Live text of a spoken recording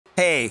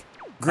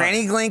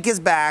Granny Glink is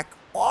back.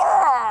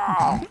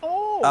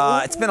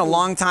 It's been a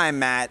long time,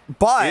 Matt,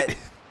 but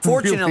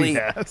fortunately,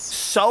 really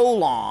so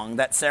long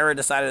that Sarah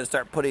decided to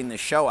start putting the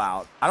show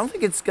out. I don't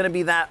think it's going to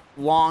be that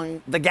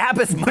long. The gap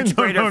is much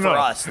greater for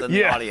us than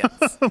the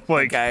audience.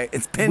 Like, okay,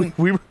 it's been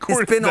we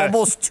recorded it's been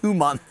almost 2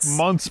 months.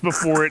 Months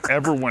before it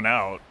ever went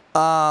out.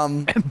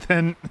 And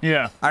then,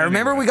 I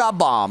remember we got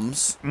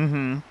bombs.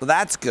 So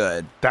that's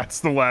good. That's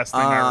the last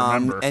thing I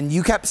remember. And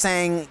you kept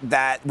saying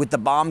that with the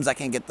bombs, I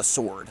can get the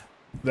sword.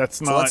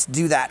 That's not. So let's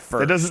do that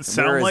first. That doesn't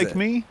sound like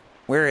me.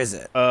 Where is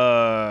it?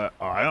 I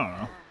don't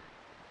know.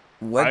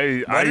 What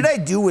did I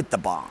do with the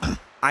bomb?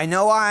 I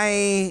know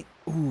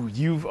Ooh,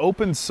 you've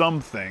opened some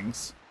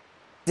things.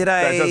 Did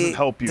I? That doesn't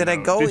help you. Did I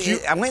go?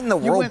 I went in the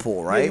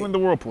whirlpool, right? Yeah, you went in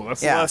the whirlpool.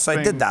 That's the last so thing.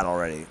 I did that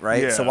already,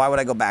 right? Yeah. So why would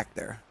I go back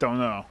there? Don't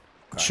know.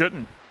 Okay.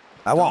 Shouldn't.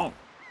 I won't.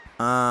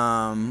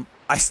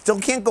 I still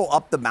can't go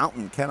up the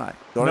mountain, can I?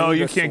 No,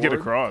 you can't get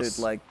across.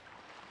 To, like,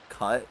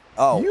 cut.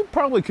 Oh. You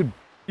probably could.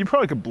 You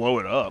probably could blow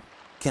it up.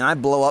 Can I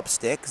blow up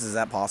sticks? Is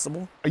that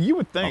possible? You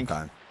would think.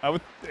 Okay. I would.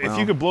 If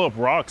you could blow up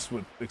rocks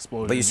with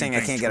explosions. But you're saying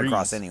I can't get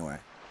across anyway.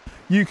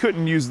 You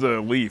couldn't use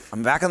the leaf.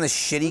 I'm back on this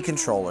shitty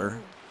controller.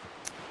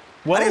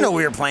 Well, I didn't know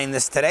we were playing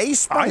this today. You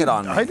sprung it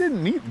on me. I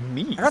didn't need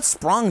me. I got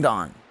sprung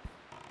on.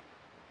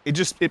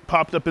 It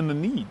popped up in the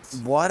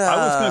needs. What? I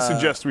was going to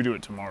suggest we do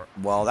it tomorrow.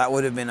 Well, that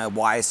would have been a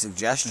wise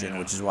suggestion,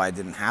 which is why it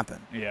didn't happen.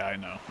 Yeah, I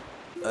know.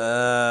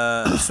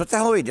 So what the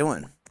hell are we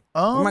doing?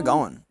 Where am I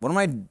going? What am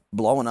I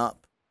blowing up?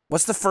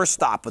 What's the first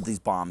stop with these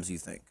bombs, you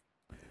think?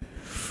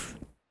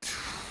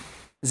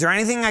 Is there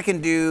anything I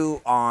can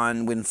do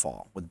on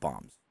Windfall with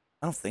bombs?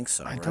 I don't think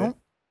so. I don't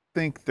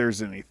think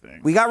there's anything.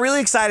 We got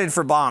really excited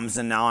for bombs,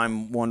 and now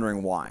I'm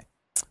wondering why.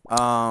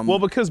 Well,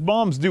 because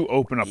bombs do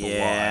open up a lot.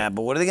 Yeah,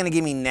 but what are they going to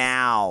give me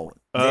now?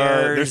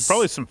 There's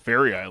probably some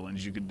fairy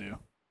islands you could do.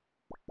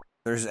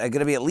 There's going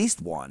to be at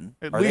least one.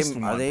 At least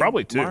one,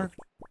 probably two. Marked?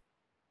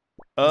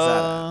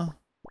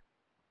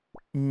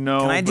 No.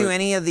 Can I do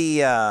any of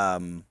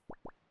the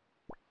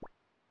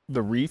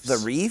reefs? The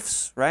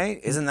reefs, right?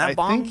 Isn't that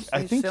bombs?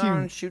 I think you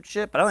on shoot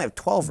ship. But I only have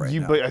 12 right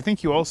now. But I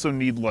think you also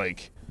need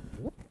like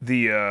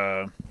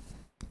the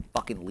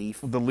fucking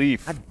leaf. The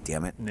leaf. God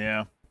damn it.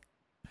 Yeah.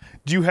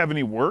 Do you have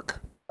any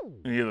work?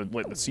 Any of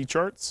like the sea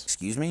charts?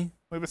 Excuse me?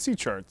 Like the sea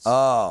charts.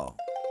 Oh.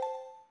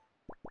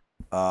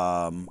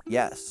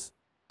 Yes.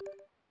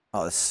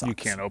 Oh, this sucks. You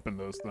can't open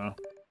those though. All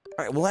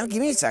right, well,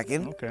 give me a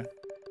second. Okay.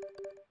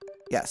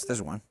 Yes,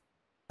 there's one.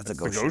 That's a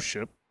ghost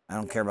ship. I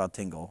don't care about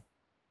Tingle.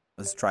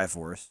 Let's try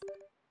Triforce.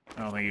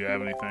 I don't think you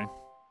have anything.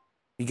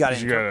 You gotta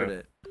interpret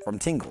it from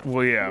Tingle.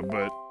 Well, yeah,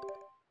 but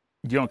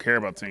you don't care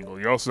about Tingle.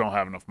 You also don't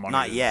have enough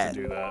money to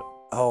do that.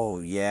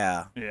 Oh,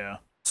 yeah. Yeah.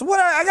 So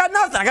what? I got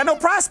nothing. I got no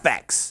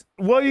prospects.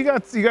 Well, you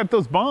got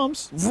those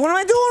bombs. What am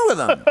I doing with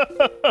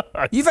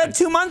them? You've had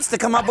 2 months to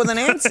come up with an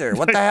answer.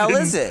 What the hell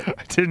is it?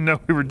 I didn't know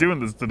we were doing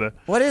this today.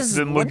 What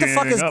the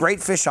fuck is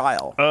Great Fish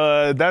Isle?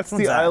 That's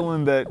the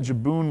island that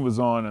Jaboon was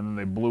on, and then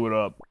they blew it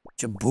up.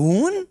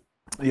 Jaboon?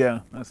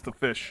 Yeah, that's the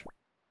fish.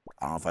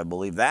 I don't know if I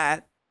believe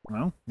that.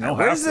 Well,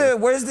 where's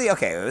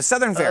the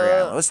Southern Fairy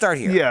Island? Let's start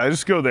here. Yeah,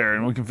 just go there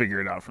and we can figure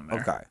it out from there.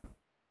 Okay.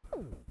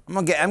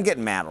 I'm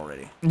getting mad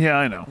already. Yeah,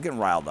 I know. I'm getting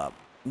riled up.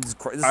 This is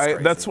crazy.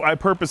 I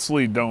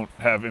purposely don't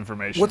have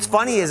information. What's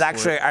funny is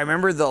actually I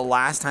remember the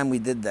last time we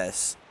did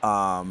this.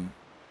 Was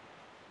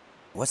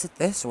it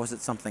this or was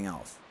it something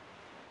else?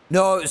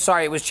 No,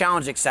 sorry, it was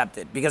challenge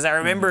accepted because I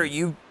remember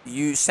you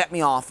set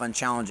me off on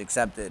challenge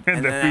accepted,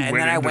 and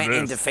then I went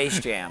into Face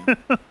Jam,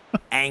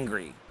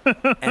 angry,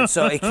 and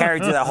so it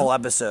carried through that whole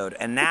episode.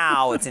 And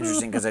now it's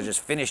interesting because I just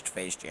finished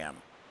Face Jam,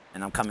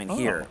 and I'm coming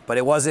here, but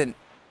it wasn't.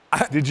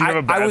 Did you have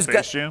a bad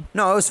Face Jam?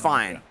 No, it was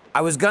fine. Okay. I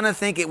was gonna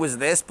think it was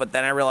this, but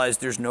then I realized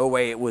there's no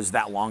way it was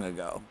that long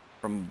ago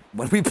from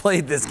when we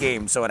played this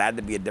game, so it had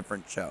to be a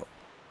different show.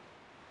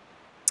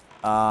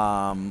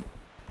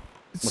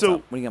 So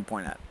what are you gonna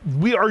point at?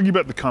 We argue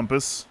about the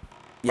compass.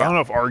 Yeah. I don't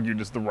know if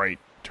argued is the right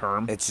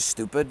term. It's just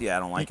stupid. Yeah, I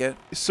don't like it.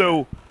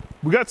 So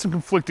we got some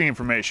conflicting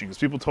information because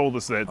people told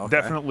us that it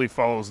definitely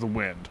follows the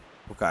wind.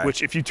 Okay.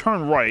 Which, if you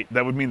turn right,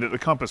 that would mean that the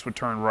compass would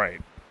turn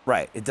right.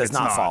 Right. It does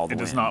not follow the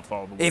wind. It does not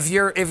follow the wind. If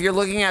you're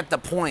looking at the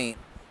point,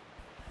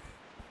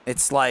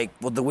 it's like,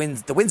 well, the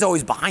wind's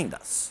always behind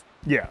us.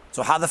 Yeah.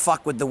 So how the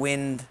fuck would the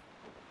wind?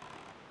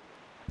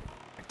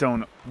 I don't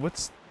know.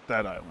 What's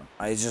that island?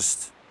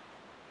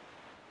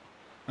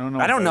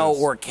 I don't know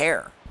or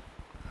care,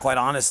 quite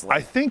honestly.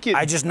 I think it.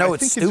 I just know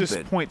it's stupid. It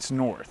just points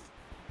north.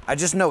 I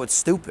just know it's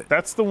stupid.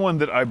 That's the one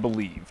that I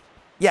believed.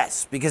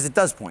 Yes, because it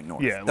does point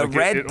north. Yeah, the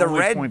red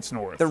points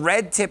north. The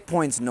red tip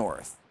points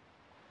north.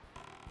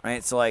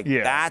 Right, so like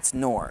that's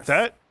north.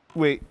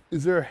 Wait,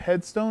 is there a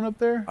headstone up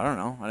there? I don't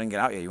know. I didn't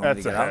get out yet. You want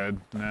me to get out?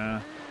 That's a head. Nah,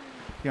 you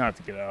don't have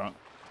to get out.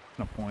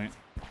 No point.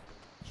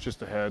 It's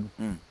just a head.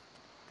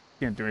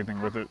 Can't do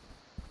anything with it.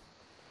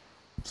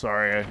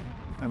 Sorry,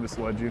 I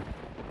misled you.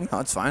 No,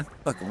 it's fine.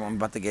 Look, I'm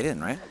about to get in,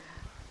 right?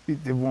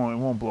 It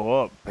won't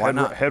blow up. Why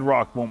not? Head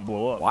rock won't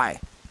blow up. Why?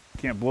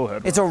 Can't blow head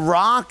rock. It's a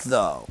rock,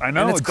 though. I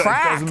know. And it's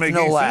cracked, it doesn't make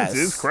no any less. sense.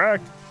 It is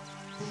cracked.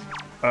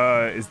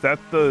 Is that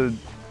the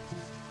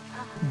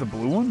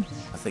blue one?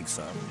 I think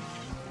so.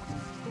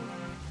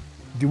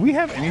 Do we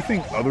have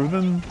anything other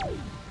than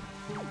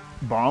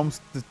bombs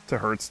to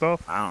hurt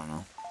stuff? I don't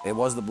know. It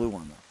was the blue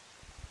one though.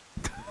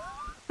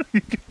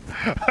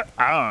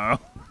 I don't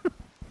know.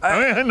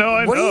 I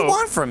know. What do you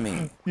want from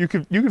me? You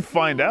could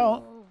find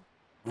out.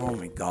 Oh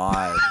my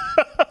god.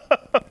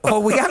 Oh,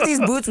 we have these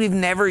boots we've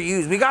never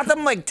used. We got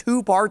them like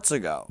 2 parts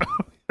ago.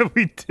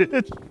 We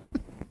did.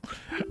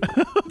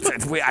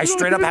 I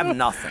straight up have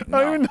nothing. No.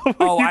 I don't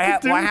know what I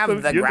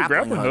have the you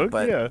grappling hook,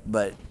 yeah.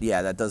 but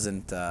yeah, that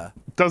doesn't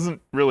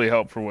doesn't really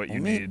help for what you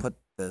let me need. put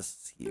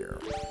this here.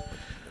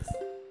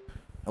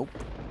 Nope.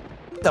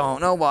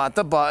 Don't know what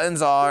the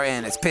buttons are,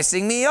 and it's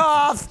pissing me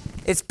off.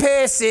 It's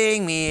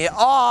pissing me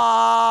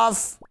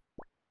off.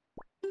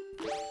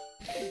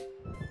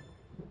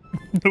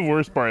 The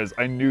worst part is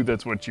I knew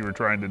that's what you were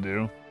trying to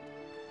do.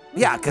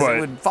 Yeah, because it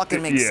would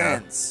fucking make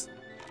sense.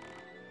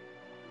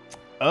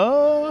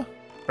 Are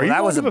you that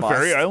going was to a the bust.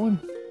 ferry island,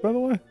 by the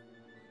way?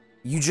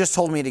 You just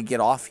told me to get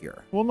off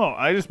here. Well, no,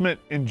 I just meant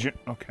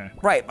okay.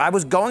 Right, I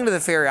was going to the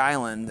ferry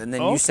island, and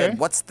then you Okay. said,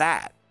 "What's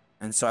that?"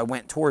 And so I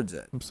went towards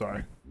it. I'm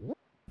sorry.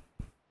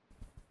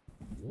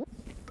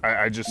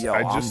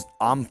 Yo,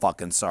 I'm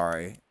fucking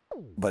sorry,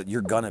 but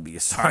you're gonna be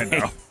sorry. I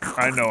know.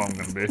 I know I'm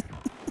gonna be.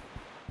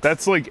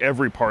 That's like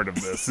every part of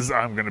this is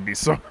I'm gonna be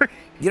sorry.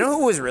 You know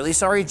who was really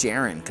sorry?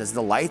 Jaren, because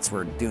the lights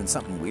were doing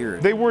something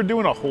weird. They were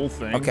doing a whole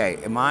thing. Okay,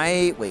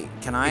 wait,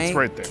 can I It's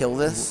right there. kill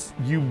this?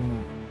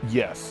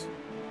 Yes.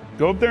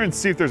 Go up there and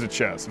see if there's a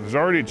chest. If there's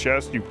already a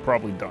chest, you've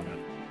probably done it.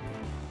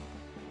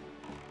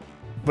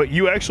 But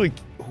you actually,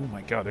 oh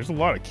my god, there's a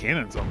lot of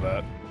cannons on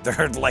that. There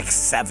are like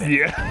 7.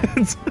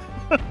 Yeah.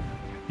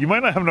 You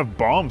might not have enough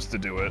bombs to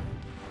do it.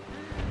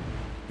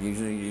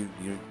 You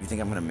think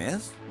I'm gonna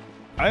miss?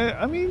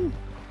 I mean,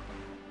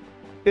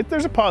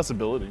 there's a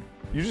possibility.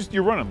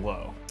 You're running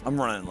low. I'm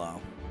running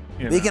low.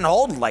 You We know. can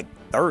hold like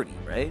 30,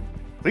 right?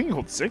 I think you can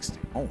hold 60.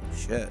 Oh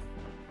shit.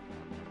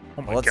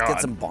 Oh my Well, let's god.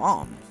 get some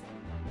bombs.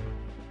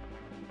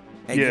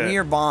 Hey, Yeah. give me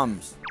your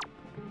bombs.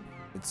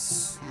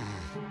 It's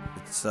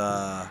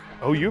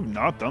Oh, you have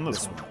not done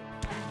this one.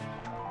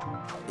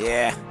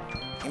 yeah.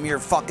 Give me your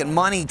fucking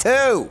money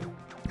too.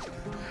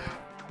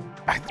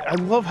 I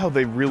love how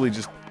they really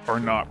just are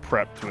not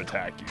prepped to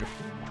attack you.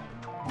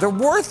 They're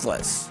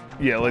worthless.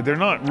 Yeah, like they're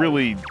not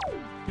really.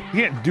 You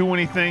can't do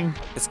anything.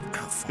 It's, oh,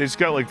 fuck. They just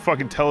got like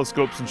fucking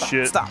telescopes and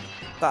shit. Stop.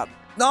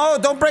 No,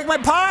 don't break my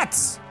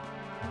pots.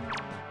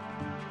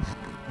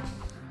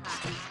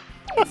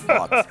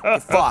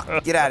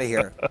 Fuck. Get out of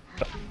here.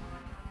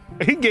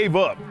 He gave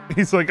up.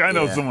 He's like, I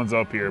know Yeah. someone's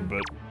up here,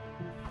 but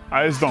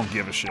I just don't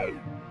give a shit.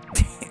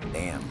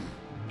 Damn.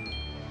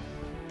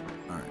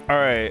 All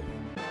right.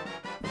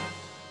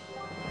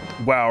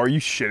 Wow, are you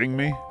shitting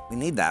me? We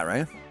need that,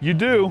 right? You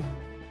do.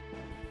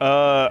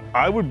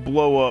 I would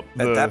blow up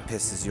Bet that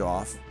pisses you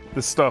off.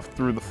 the stuff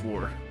through the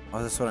floor.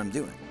 Oh, that's what I'm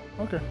doing.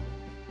 Okay.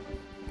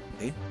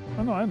 See?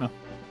 I know.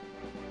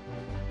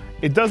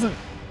 It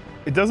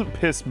doesn't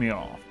piss me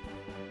off.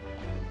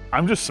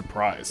 I'm just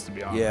surprised, to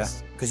be Yeah,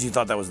 honest. because you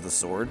thought that was the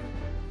sword.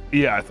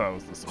 Yeah, I thought it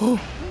was the sword.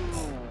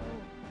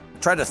 I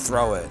tried to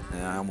throw it,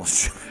 and I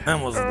almost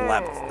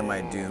leapt to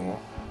my doom.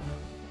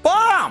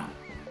 Bomb!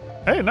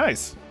 Hey,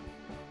 nice.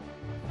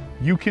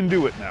 You can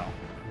do it now.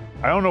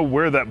 I don't know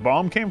where that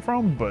bomb came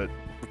from, but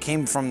It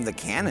came from the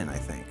cannon, I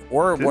think,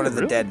 or Did one it of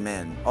the really? dead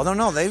men. Although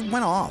no, they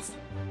went off.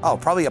 Oh,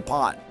 probably a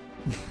pot.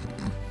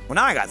 Well,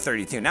 now I got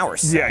 32. Now we're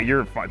set. yeah,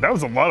 you're fine. That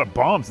was a lot of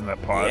bombs in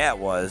that pot. Yeah, it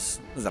was.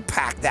 It was a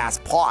packed ass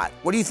pot.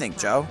 What do you think,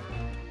 Joe?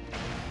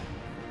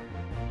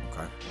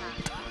 Okay.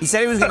 He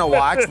said he was gonna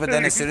watch, but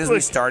then as soon as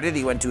we started,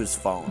 he went to his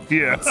phone.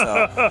 Yeah. So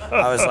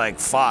I was like,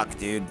 "Fuck,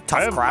 dude,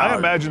 tough crowd." I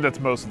imagine that's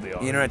most of the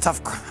audience. You know, a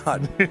tough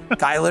crowd.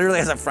 Guy literally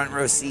has a front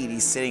row seat.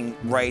 He's sitting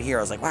right here.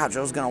 I was like, "Wow,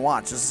 Joe's gonna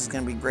watch. This is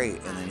gonna be great."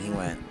 And then he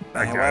went,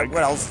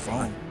 "What else is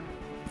fun?"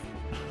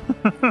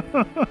 Let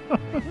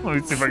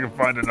me see if I can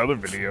find another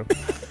video.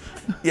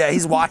 Yeah,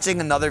 he's watching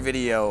another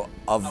video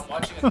of. I'm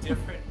watching a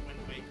different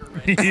Wind Waker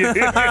right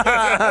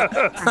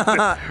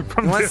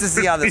He wants to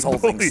see how this whole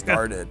thing yeah.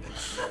 started.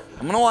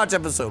 I'm gonna watch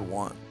episode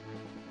 1.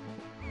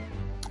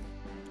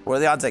 What are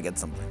the odds I get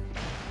something?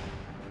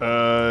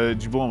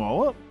 Did you blow them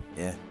all up?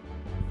 Yeah.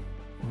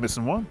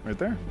 Missing one right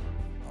there.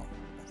 Oh,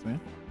 See?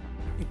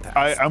 you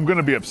passed. I'm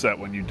gonna be upset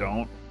when you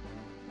don't,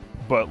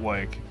 but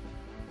like,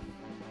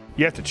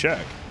 you have to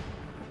check.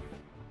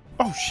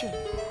 Oh shit!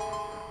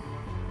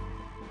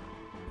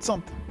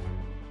 Something.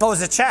 Oh,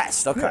 it's a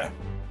chest. Okay. Yeah.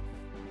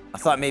 I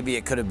thought maybe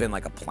it could have been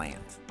like a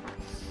plant.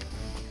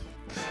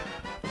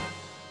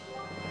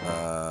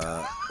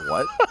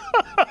 What?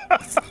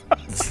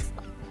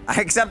 I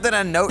accepted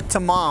a note to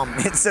mom.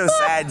 It's so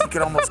sad you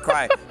could almost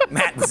cry.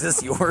 Matt, was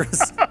this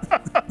yours?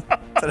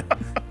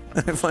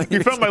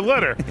 You found my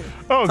letter.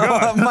 Oh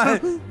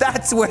god.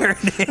 That's where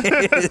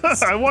it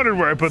is. I wondered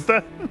where I put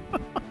that.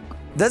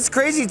 That's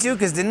crazy too,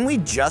 because didn't we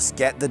just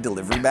get the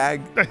delivery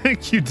bag? I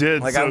think you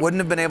did. Like, so I wouldn't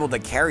have been able to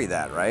carry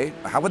that, right?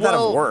 How would that have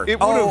Well, worked? it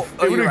would've- it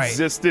would've you're right.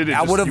 existed, it I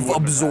just- would you have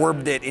wouldn't have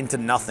absorbed it into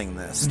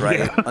nothingness, right?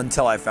 Yeah.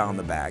 Until I found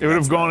the bag. It would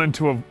have That's gone right.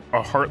 into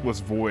a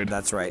heartless void.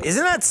 That's right.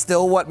 Isn't that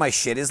still what my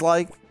shit is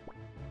like?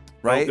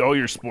 Right? All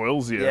your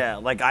spoils, yeah. Yeah,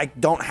 like I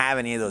don't have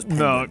any of those No,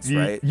 pendants,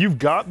 right? you've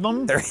got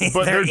them,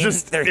 but they're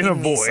just in a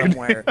me void.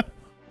 somewhere. I'm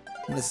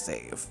gonna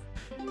save.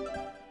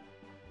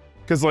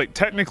 Because, like,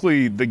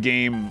 technically, the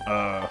game,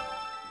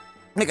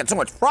 Making so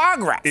much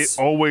progress. it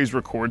always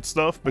records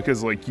stuff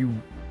because, like,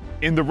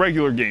 in the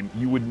regular game,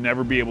 you would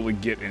never be able to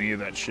get any of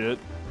that shit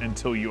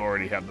until you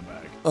already have the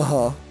bag.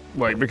 Uh-huh.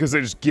 Like, because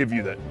they just give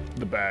you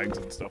the bags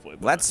and stuff like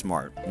that. Well, that's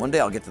smart. One day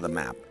I'll get to the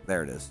map.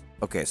 There it is.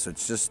 Okay, so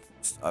it's just,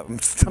 I've made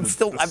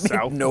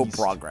no southeast.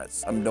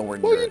 progress. I'm nowhere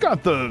near Well, you it.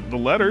 got the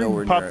letter.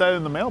 Nowhere You pop near that it.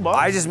 in the mailbox.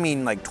 I just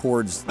mean like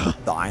towards the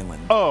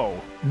island. Oh,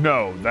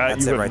 no, that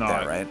That's you it have right there,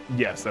 not. right?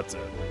 Yes, that's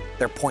it.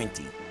 They're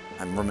pointy.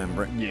 I'm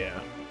remembering. Yeah.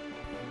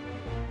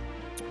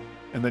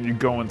 And then you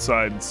go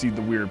inside and see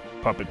the weird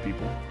puppet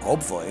people.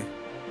 Hopefully.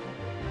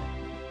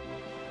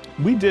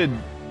 We did.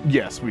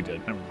 Yes, we did.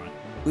 Never mind.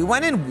 We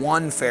went in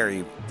one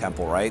fairy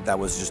temple, right? That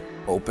was just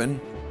open,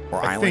 or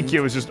I island. think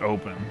it was just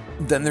open.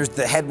 Then there's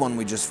the head one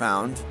we just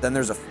found. Then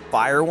there's a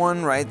fire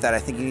one, right? That I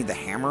think you need the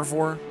hammer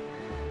for.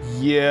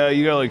 Yeah,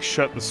 you gotta like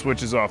shut the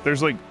switches off.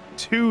 There's like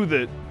two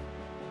that,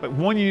 like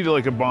one you need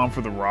like a bomb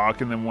for the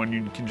rock, and then one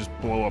you can just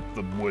blow up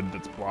the wood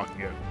that's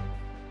blocking it.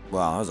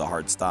 Well, that was a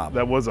hard stop.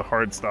 That was a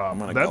hard stop. I'm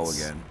gonna go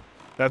again.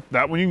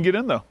 That one you can get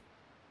in though.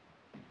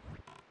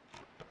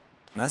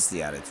 That's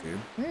the attitude.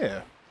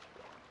 Yeah.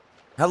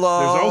 Hello,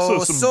 There's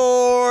also some-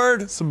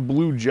 sword. Some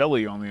blue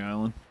jelly on the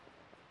island.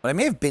 But I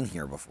may have been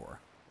here before.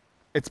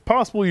 It's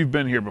possible you've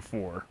been here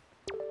before.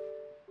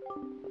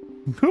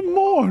 Good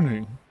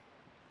morning.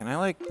 Can I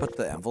like put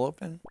the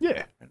envelope in?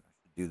 Yeah.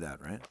 Do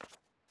that, right?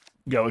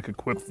 You gotta like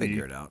equip the.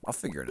 Figure it out. I'll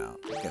figure it out.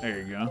 I'll get There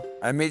you go.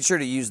 I made sure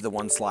to use the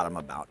one slot I'm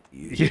about to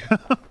use. Yeah.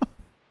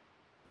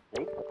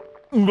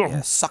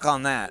 Yeah, suck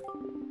on that.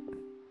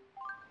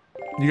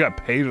 You got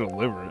paid to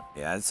deliver it.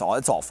 Yeah, it's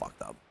all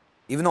fucked up.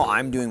 Even though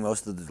I'm doing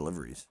most of the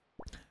deliveries.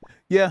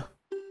 Yeah.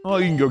 Well,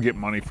 you can go get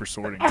money for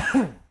sorting.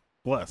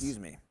 Bless. Excuse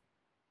me.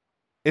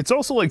 It's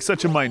also like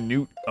such a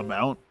minute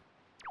amount.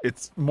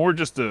 It's more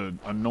just an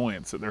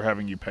annoyance that they're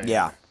having you pay.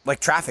 Yeah, like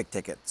traffic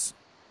tickets.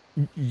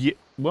 Yeah.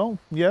 Well,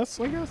 yes,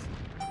 I guess.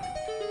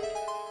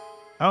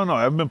 I don't know.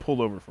 I haven't been pulled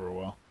over for a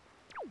while.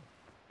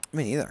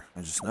 Me neither.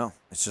 I just know.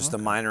 It's just a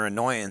minor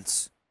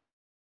annoyance.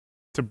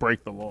 To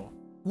break the law.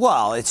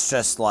 Well, it's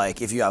just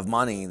like if you have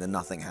money, then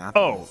nothing happens.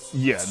 Oh,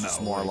 yeah, It's just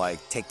no, more like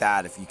take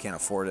that if you can't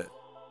afford it.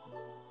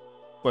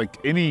 Like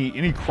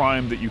any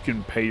crime that you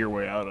can pay your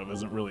way out of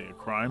isn't really a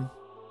crime.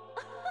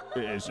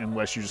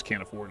 Unless you just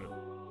can't afford it.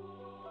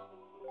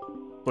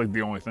 Like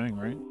the only thing,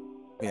 right?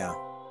 Yeah.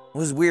 It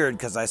was weird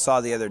because I saw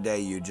the other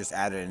day you just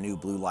added a new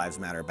Blue Lives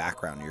Matter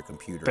background to your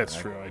computer. That's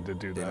and true. I did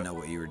do that. Didn't know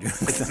what you were doing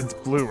with It's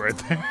it. blue right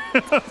there.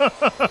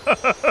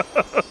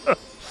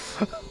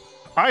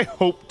 I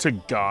hope to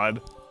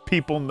God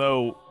people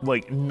know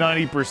like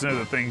 90% of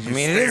the things you I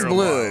mean, say it is are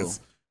blue. lies.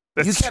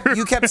 That's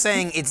You kept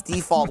saying it's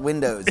default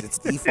Windows. It's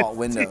default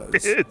Windows.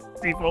 It's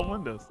default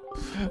Windows.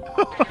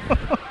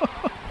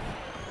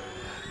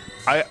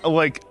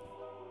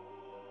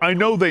 I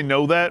know they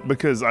know that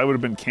because I would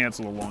have been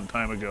canceled a long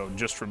time ago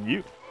just from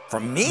you.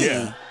 From me?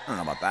 Yeah. I don't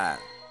know about that.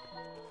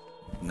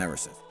 Never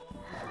said.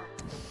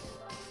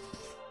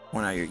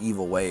 Point out your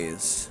evil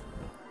ways.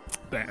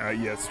 Yeah,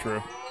 it's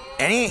true.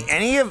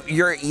 Any of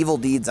your evil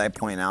deeds I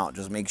point out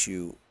just makes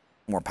you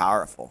more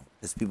powerful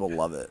because people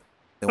love it.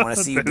 They want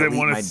to see you They delete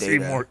want my to see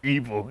data. more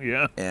evil,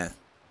 yeah. Yeah.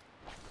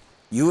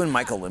 You and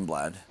Michael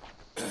Lindblad.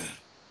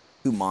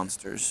 Two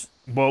monsters.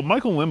 Well,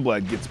 Michael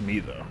Lindblad gets me,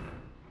 though.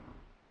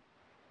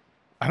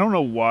 I don't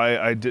know why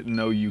I didn't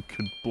know you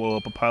could blow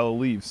up a pile of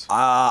leaves.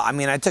 I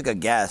mean, I took a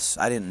guess.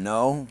 I didn't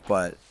know,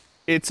 but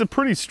It's a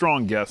pretty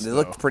strong guess, they though.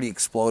 looked pretty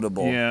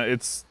explodable. Yeah,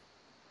 it's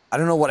I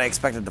don't know what I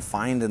expected to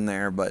find in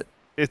there, but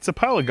a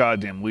pile of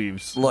goddamn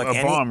leaves. look,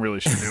 a bomb really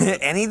should do it.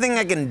 anything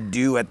I can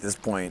do at this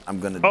point, I'm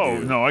gonna do. Oh,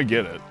 no, I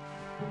get it.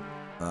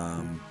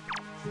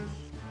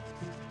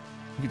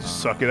 You can just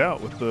suck it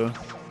out with the...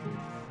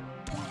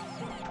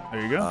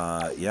 There you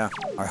go. Yeah.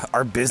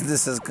 Our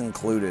business has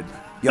concluded.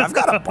 Yeah, I've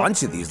got a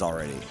bunch of these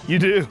already. You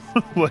do.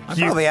 Like I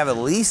probably have at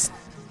least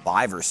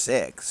 5 or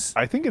 6.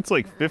 I think it's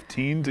like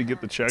 15 to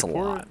get the check That's a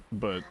for lot. it,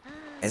 but...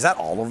 Is that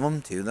all of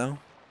them too, though?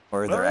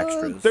 Or are there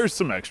extras? There's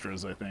some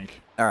extras, I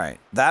think. All right.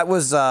 That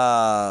was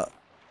a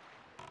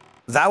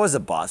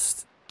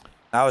bust.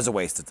 That was a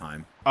waste of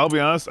time. I'll be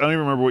honest, I don't even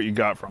remember what you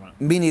got from it.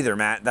 Me neither,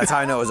 Matt. That's how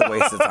I know it was a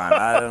waste of time.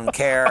 I don't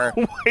care.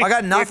 I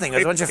got nothing.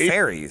 There's a bunch of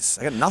fairies.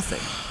 I got nothing.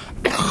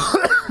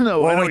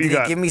 No, Well, I know wait, what you did you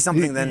got. give me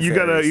something then, You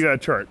got fairies? a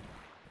chart.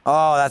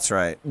 Oh, that's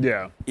right.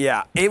 Yeah.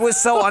 Yeah. It was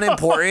so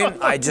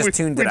unimportant, I just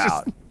tuned it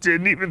out. Just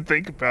didn't even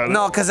think about it.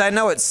 No, because I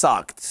know it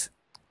sucked.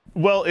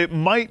 Well, it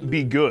might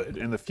be good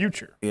in the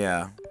future.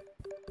 Yeah.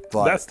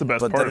 But, That's the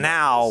best but part the of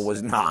now this.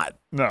 was not.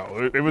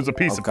 No, it was a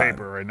piece of Okay.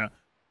 paper right now.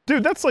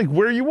 Dude, that's like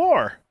where you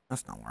are.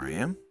 That's not where I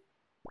am.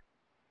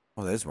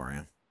 Oh, that is where I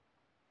am.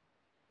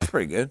 That's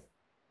pretty good.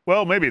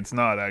 Well, maybe it's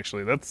not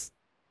actually. That's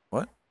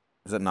What?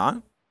 Is it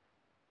not?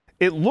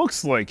 it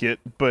looks like it,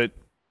 but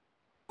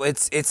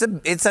It's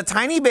a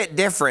tiny bit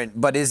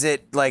different, but is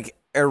it like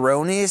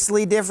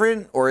erroneously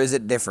different or is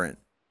it different?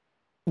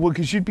 well,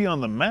 because you'd be on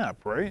the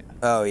map, right?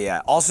 Oh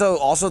yeah. Also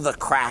the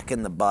crack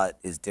in the butt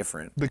is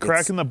different. The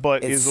crack in the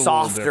butt it's is a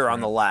little softer on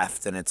the different.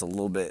 left and it's a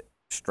little bit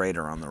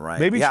straighter on the right.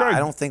 Maybe yeah, try- I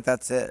don't think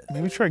that's it.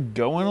 Maybe try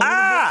going a little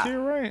bit to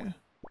your right.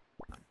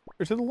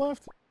 Or to the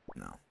left.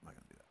 No, I'm not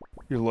gonna do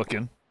that. You're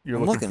looking. You're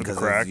I'm looking for the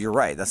crack. you're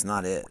right. That's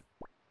not it.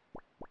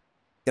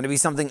 Gonna be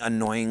something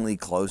annoyingly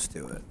close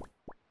to it,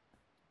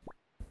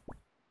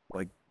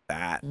 like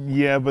that.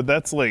 Yeah, but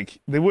that's like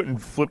they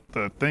wouldn't flip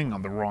the thing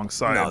on the wrong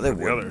side. No, they or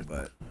the other. wouldn't.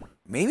 But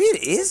maybe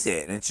it is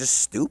it, and it's just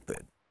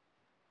stupid.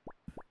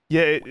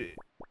 Yeah,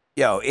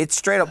 Yo, it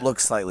straight up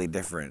looks slightly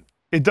different.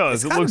 it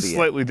does. It's It looks gotta be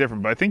slightly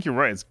different, but I think you're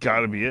right. It's got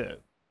to be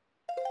it.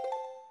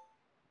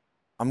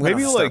 I'm gonna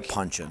Maybe, start like-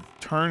 punching.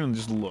 Turn and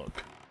just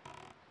look.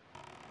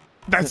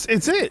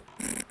 It's it.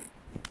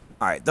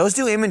 All right, those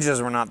two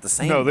images were not the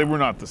same. No, they were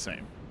not the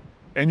same.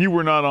 And you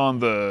were not on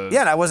the.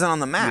 Yeah, and I wasn't on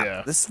the map.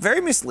 Yeah. This is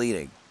very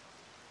misleading.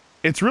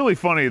 It's really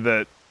funny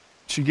that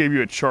she gave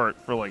you a chart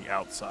for like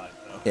outside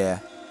though. Yeah.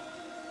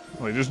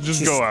 Like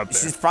just go out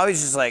there. She's probably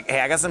just like, hey,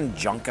 I got some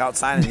junk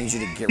outside. I need you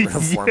to get rid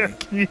of for Yeah,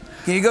 me.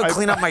 Can you go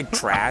clean up my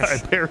trash?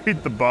 I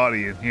buried the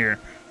body in here.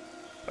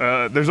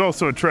 There's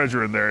also a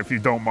treasure in there if you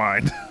don't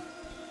mind.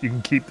 You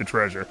can keep the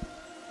treasure.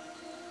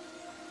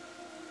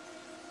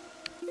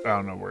 I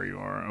don't know where you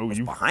are. Oh, It's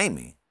behind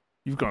me.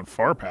 you've gone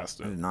far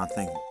past I it. did not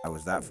think I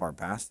was that far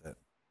past it.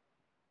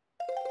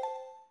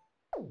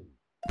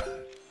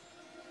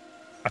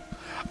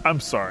 I'm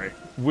sorry.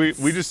 We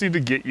just need to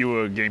get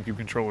you a GameCube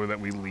controller that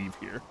we leave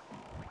here.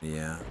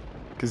 Yeah.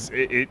 Because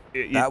it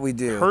That we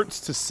do. hurts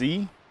to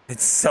see.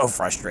 It's so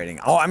frustrating.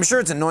 Oh, I'm sure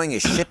it's annoying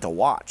as shit to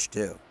watch,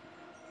 too.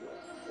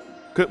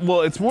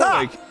 Well, it's more Ah!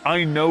 like,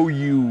 I know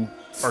you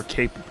are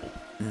capable.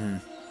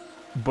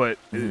 But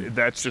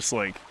that's just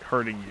like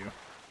hurting you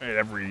at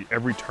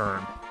every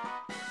turn.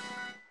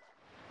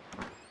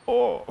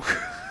 Oh.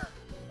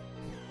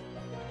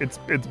 It's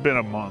been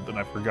a month and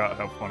I forgot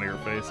how funny her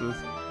face is.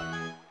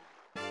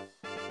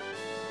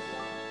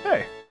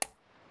 Hey,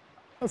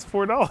 that's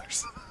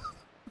 $4.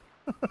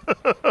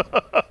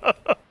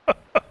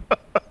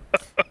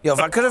 Yo, if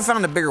I could have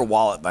found a bigger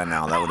wallet by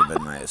now, that would have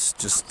been nice.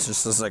 Just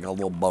as like a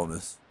little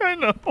bonus. I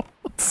know.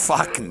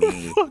 Fuck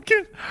me.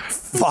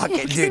 Fuck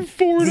it, dude.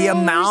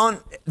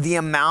 $4. The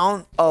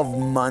amount of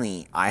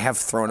money I have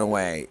thrown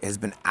away has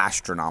been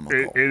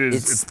astronomical. It is.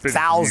 It's It's been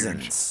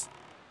thousands.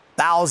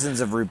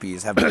 Thousands of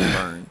rupees have been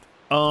burned.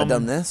 I've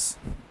done this.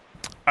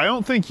 I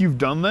don't think you've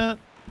done that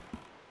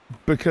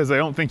because I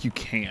don't think you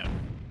can.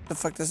 What the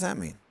fuck does that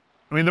mean?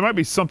 I mean, there might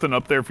be something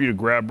up there for you to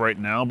grab right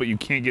now, but you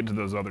can't get to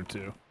those other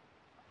two.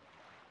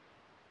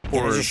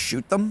 Can I just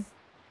shoot them?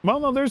 Well,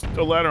 no, there's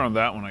a ladder on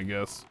that one, I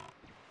guess.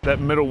 That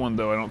middle one,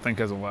 though, I don't think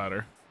has a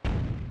ladder.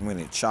 I'm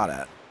gonna get shot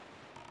at.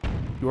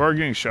 You are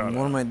getting shot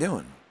What at. am I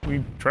doing?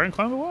 We try and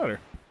climb the ladder.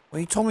 Well,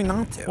 you told me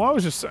not to. Well, I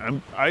was just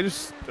saying, I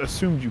just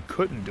assumed you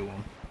couldn't do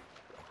them.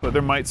 But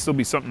there might still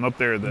be something up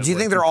there that. Do you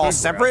think like, they're all could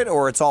grab. separate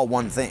or it's all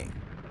one thing?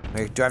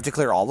 Like, do I have to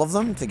clear all of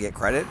them to get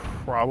credit?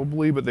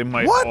 Probably, but they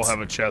might What? all have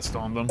a chest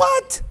on them.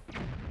 What?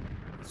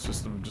 It's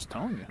just, I'm just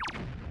telling you.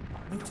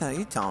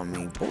 You telling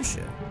me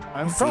bullshit.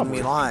 I'm Feeding me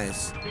probably.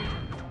 lies.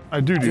 I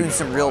do Doing that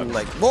some a real lot.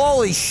 like,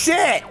 holy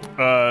shit!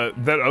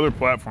 That other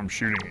platform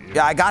shooting at you.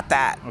 Yeah, I got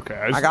that. Okay,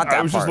 I got that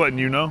I was just part. letting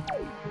you know.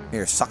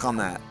 Here, suck on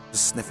that.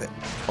 Just sniff it.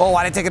 Oh,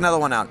 I didn't take another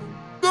one out.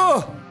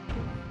 Ugh!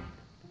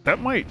 That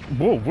might.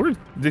 Whoa, where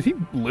did he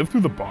live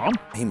through the bomb?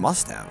 He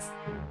must have.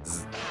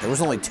 There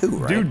was only two,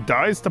 right? Dude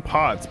dies to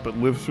pots, but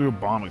lives through a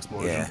bomb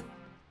explosion. Yeah.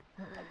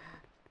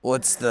 Well,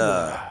 it's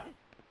the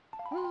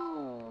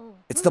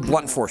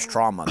blunt force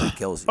trauma that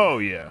kills you. Oh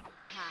yeah.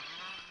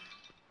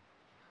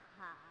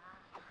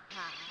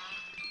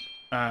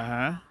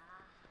 Uh-huh.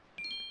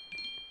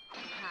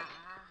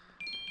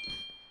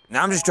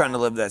 Now I'm just trying to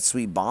live that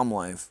sweet bomb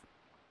life.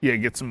 Yeah,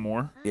 get some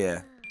more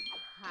Yeah.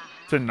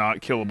 to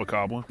not kill a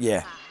bokoblin.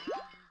 Yeah.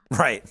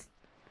 Right.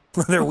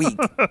 They're weak.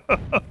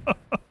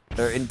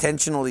 They're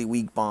intentionally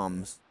weak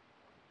bombs.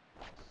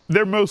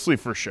 They're mostly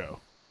for show.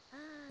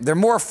 They're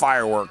more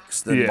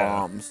fireworks than Yeah.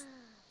 bombs.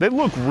 They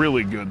look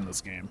really good in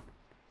this game.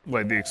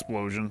 Like the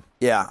explosion.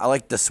 Yeah, I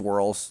like the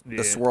swirls. Yeah.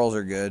 The swirls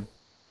are good.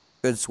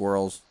 Good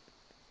swirls.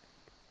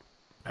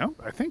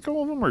 I think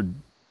all of them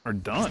are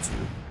done.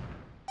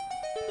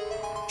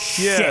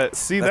 Shit. Yeah,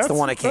 see, that's the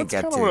one I can't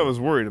that's get kinda to. what I was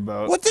worried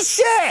about. What the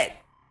shit?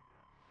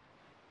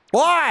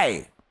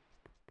 Why?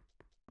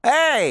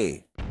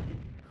 Hey!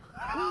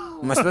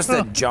 Am I supposed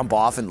to jump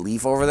off and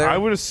leave over there? I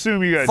would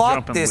assume you gotta Fuck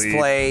jump and this leave.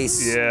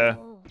 place. Yeah.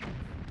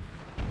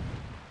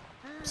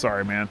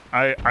 Sorry, man.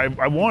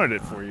 I wanted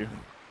it for you.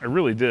 I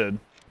really did.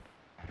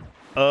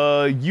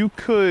 You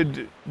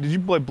could. Did you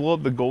like blow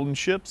up the golden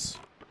ships?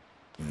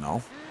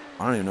 No.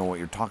 I don't even know what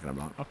you're talking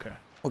about. Okay.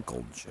 What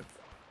golden ship?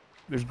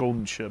 there's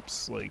golden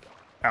ships like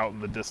out in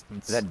the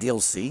distance. Is that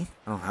DLC?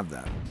 I don't have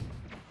that.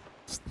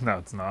 No,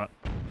 it's not.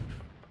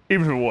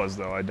 Even if it was,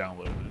 though, I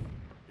downloaded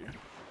it.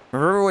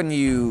 Remember when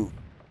you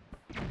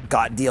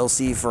got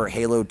DLC for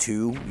Halo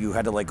 2? You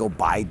had to like go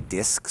buy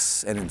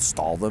discs and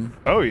install them.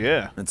 Oh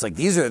yeah. It's like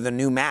these are the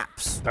new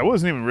maps. That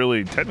wasn't even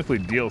really technically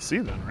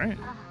DLC then, right?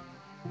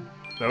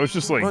 That was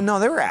just like. Well, no,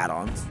 they were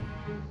add-ons.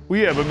 Well,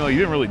 yeah, but I mean, like, you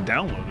didn't really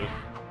download it.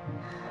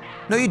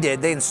 No, you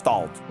did. They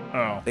installed.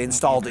 Oh. They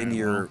installed into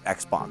your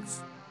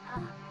Xbox.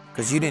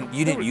 Because you didn't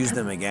use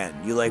them again.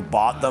 You like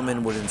bought them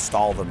and would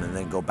install them and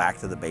then go back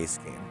to the base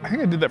game. I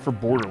think I did that for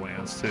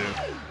Borderlands too.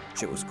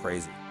 Shit was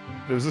crazy.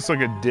 There was just like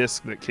a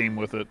disc that came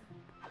with it.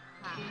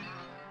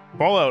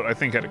 Fallout, I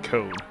think, had a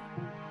code.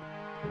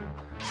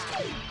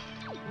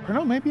 Or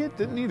no, maybe it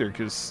didn't either,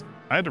 because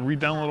I had to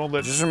re-download all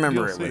that. Just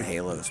remember DLC. it with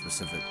Halo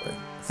specifically.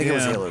 I think it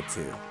was Halo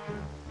 2.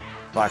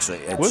 Well, actually,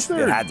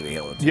 it had to be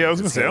Halo 2. Yeah, I was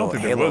gonna say, I don't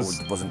think Halo it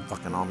was. wasn't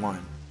fucking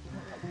online.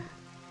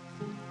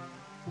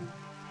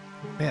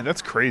 Man,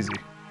 that's crazy.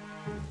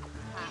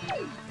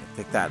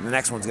 Pick that. And the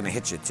next one's gonna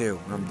hit you too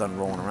when I'm done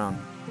rolling around.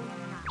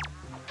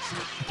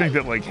 I think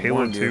that like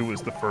Halo 2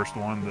 was the first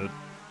one that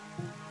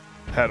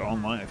had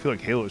online. I feel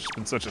like Halo's just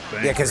been such a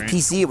thing. Yeah, because right?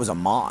 PC, it was a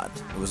mod.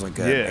 It was like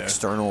an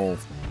external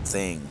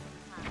thing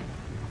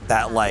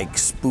that like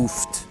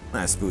spoofed,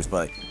 not spoofed,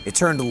 but it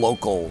turned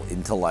local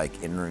into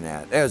like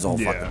internet. It was a whole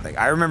fucking thing.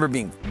 I remember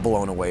being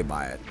blown away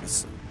by it.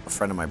 A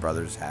friend of my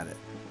brother's had it.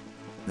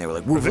 And they were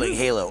like, we're playing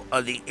Halo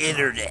on the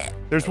internet.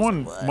 There's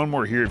one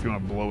more here if you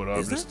want to blow it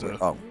up.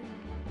 Oh.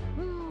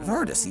 It's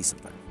hard to see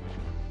something.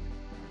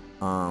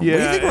 What do you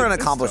think we're gonna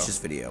accomplish this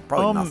video?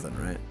 Probably nothing,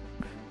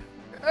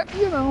 right?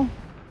 You know,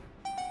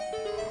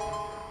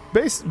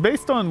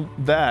 based on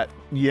that,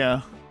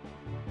 yeah,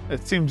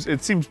 it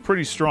seems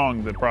pretty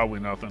strong that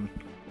probably nothing.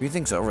 Who do you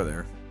think's over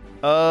there?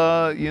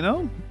 You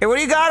know. Hey, what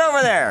do you got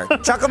over there?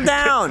 Chuck them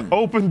down.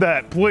 Open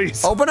that,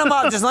 please. Open them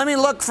up. Just let me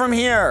look from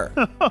here.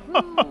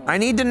 I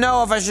need to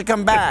know if I should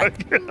come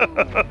back.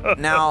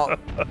 Now,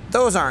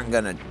 those aren't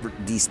gonna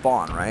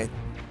despawn, right?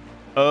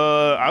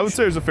 I would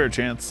say there's a fair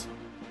chance.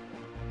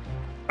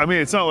 I mean,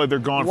 it's not like they're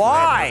gone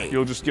forever.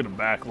 You'll just get them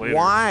back later.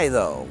 Why,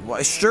 though?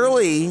 Why,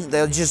 surely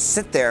they'll just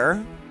sit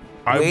there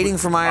waiting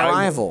for my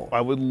arrival. I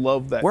would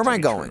love that. Where am I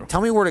going? True.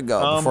 Tell me where to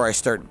go before I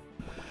start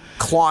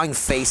clawing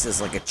faces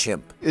like a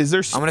chimp. Is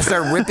there? I'm gonna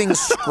start ripping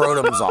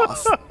scrotums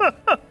off.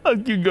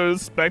 You go to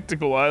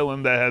Spectacle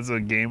Island that has a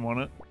game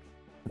on it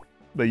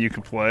that you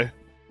can play.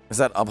 Is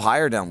that up high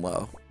or down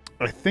low?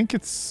 I think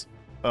it's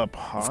up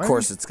high. Of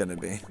course it's gonna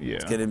be. Yeah.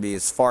 It's gonna be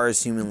as far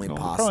as humanly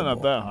possible. Probably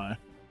not that high.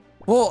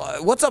 Well,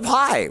 what's up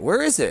high?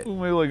 Where is it?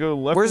 Maybe like go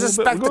left. Where's the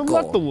spectacle? Go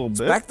left a little bit.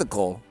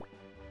 Spectacle.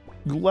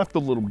 Go left a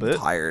little bit. I'm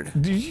tired.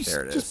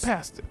 There it is. Just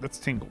past it. That's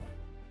Tingle.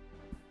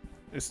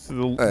 It's to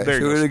the. Right, there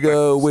you go. We're gonna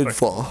go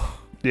Windfall.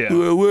 Yeah.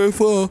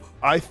 Windfall.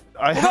 I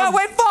we'll go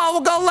Windfall.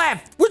 We'll go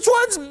left. Which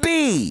one's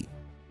B?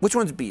 Which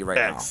one's B right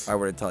X. now? I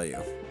were to tell you.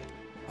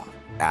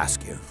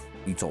 Ask you.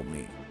 You told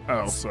me.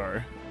 Oh,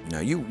 sorry.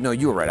 No, you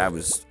were right. I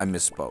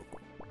misspoke.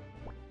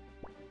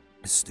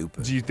 It's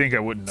stupid. Do you think I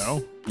wouldn't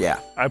know? Yeah.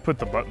 I put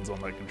the buttons on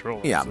that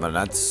controller. Yeah, so. but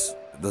that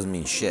doesn't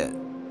mean shit.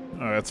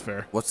 Oh, that's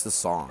fair. What's the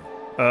song?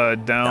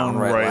 Down,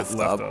 right, left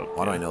up.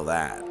 Why do I know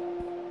that?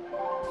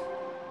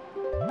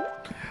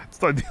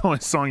 It's like the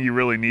only song you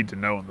really need to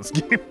know in this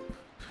game.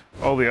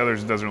 All the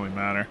others, it doesn't really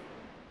matter.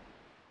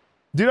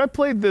 Dude, I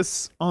played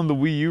this on the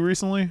Wii U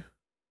recently.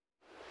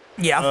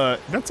 Yeah.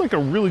 That's like a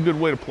really good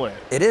way to play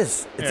it. It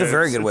is. It's a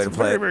very good way to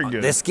play it. Very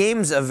good. This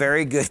game's a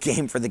very good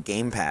game for the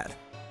gamepad.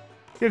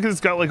 Yeah, because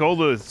it's got like all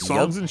the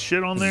songs and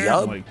shit on there.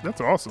 Yup. Like,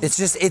 that's awesome.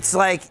 It's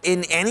like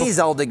in any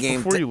Zelda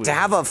game to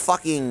have a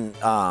fucking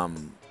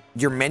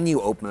your menu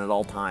open at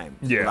all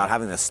times without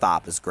having to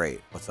stop is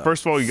great. What's up?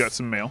 First of all, you got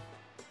some mail.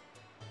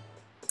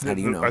 How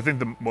do you know? I think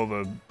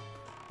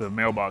the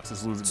mailbox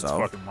is losing its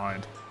fucking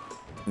mind.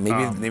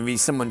 Maybe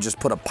someone just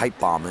put a pipe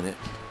bomb in it.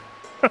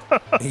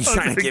 He's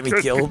trying to get me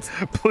killed.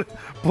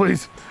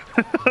 Please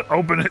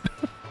open it.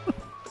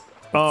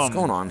 What's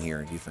going on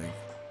here? Do you think?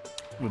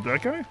 With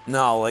that guy?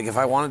 No, like if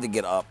I wanted to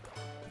get up.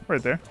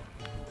 Right there.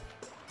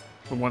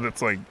 The one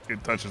that's like,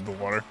 it touches the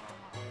water.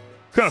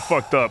 It's kind of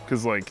fucked up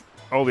because like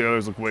all the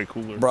others look way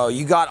cooler. Bro,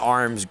 you got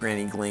arms,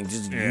 Granny Glink.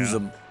 Just use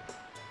them.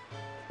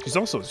 She's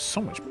also so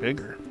much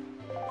bigger.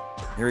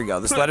 Here we go.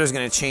 This letter's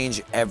gonna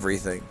change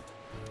everything.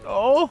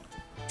 Oh.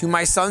 To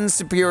my son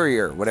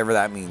superior, whatever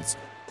that means.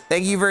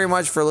 Thank you very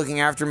much for looking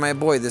after my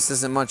boy. This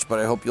isn't much, but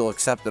I hope you'll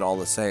accept it all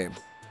the same.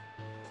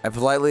 I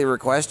politely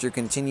request your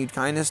continued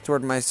kindness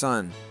toward my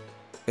son.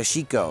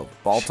 Kashiko,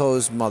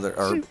 Balto's mother,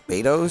 or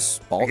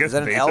Beto's? Is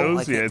that an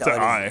L? Yeah, it's an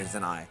I. It's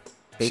an I.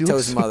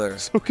 Beto's mother.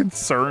 So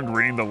concerned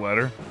reading the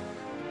letter.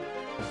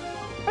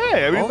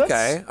 Hey, I mean,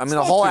 okay. I mean,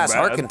 a whole ass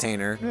heart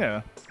container.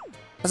 Yeah.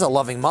 That's a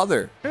loving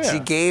mother. Yeah. She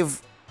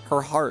gave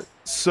her heart.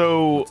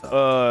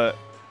 So,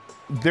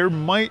 there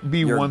might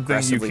be one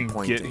thing you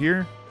can get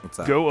here. What's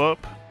that? Go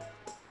up.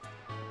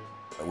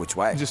 Which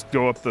way? Just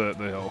go up the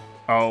hill.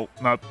 Oh,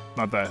 not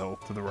that hill.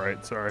 To the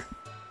right. Sorry.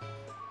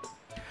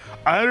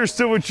 I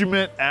understood what you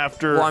meant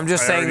after. Well, I'm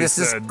just I saying already this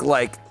is said-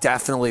 like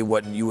definitely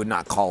what you would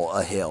not call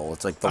a hill.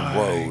 It's like the I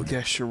road.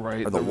 guess you're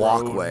right. Or the road.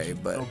 walkway,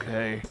 but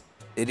okay.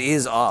 it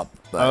is up,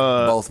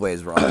 but both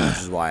ways wrong, which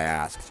is why I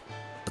asked.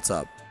 What's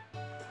up?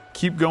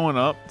 Keep going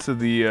up to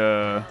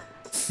the.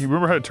 You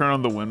remember how to turn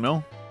on the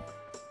windmill?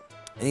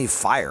 I need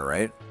fire,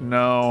 right?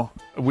 No,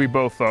 we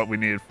both thought we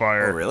needed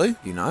fire. Oh, really?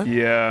 You not?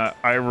 Yeah,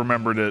 I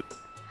remembered it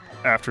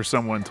after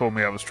someone told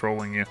me I was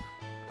trolling you.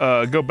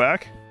 Go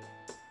back.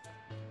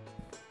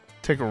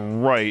 Take a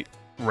right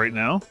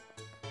now.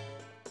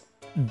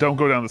 Don't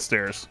go down the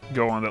stairs.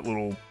 Go on that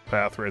little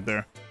path right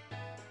there.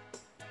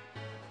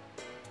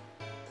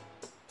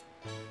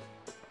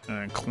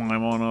 And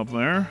climb on up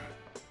there.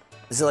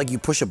 Is it like you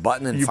push a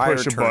button and You fire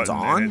push a turns button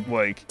on? and it,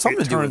 like,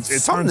 Something it to do turns, with, it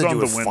something turns to on do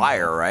the with windmill.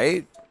 fire,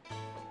 right?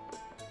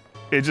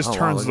 It just Oh, wow,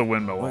 turns the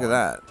windmill on. Look at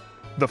that.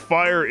 The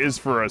fire is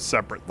for a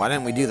separate. Why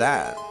didn't we do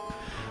that?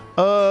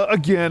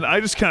 Again, I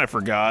just kind of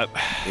forgot.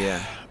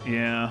 Yeah.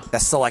 Yeah.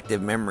 That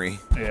selective memory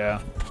Yeah.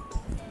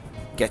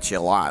 gets you a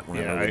lot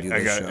whenever Yeah, we do I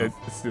this got show. it.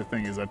 It's the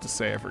thing is I have to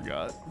say I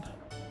forgot.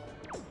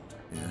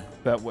 Yeah.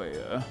 That way,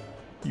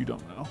 you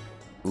don't know.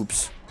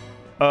 Oops.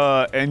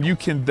 And you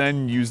can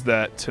then use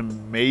that to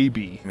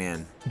maybe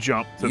Man.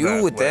 jump to You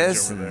that with ledge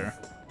this over and- there.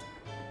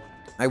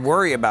 I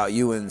worry about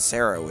you and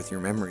Sarah with your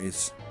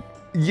memories.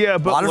 Yeah, A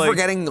but lot of like,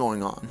 forgetting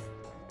going on.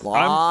 A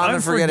lot I'm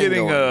of forgetting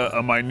forgetting going on.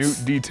 a minute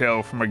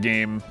detail from a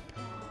game.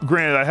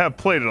 Granted, I have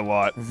played it a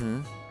lot,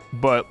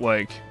 but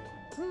like,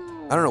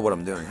 I don't know what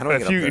I'm doing. How do I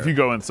get if up you there? if you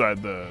go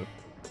inside the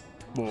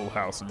little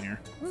house in here,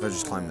 If I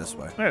just climb this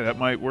way. hey, that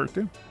might work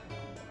too.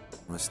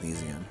 I'm gonna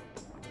sneeze again.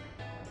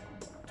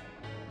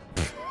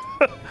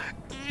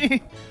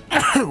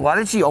 Why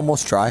did she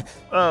almost try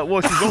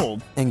Well, she's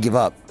old. and give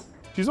up?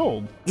 She's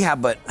old. Yeah,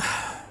 but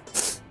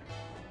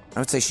I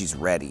would say she's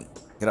ready.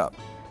 Get up.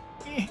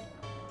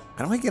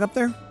 How do I get up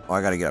there? Oh,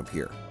 I gotta get up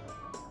here.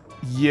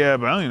 Yeah,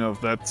 but I don't even know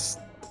if that's.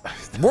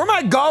 Where am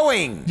I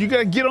going? You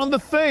gotta get on the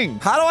thing.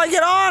 How do I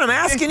get on? I'm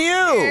asking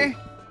you.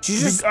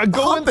 She's just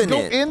go pumping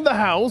it. in the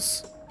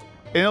house,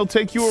 and it'll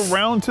take you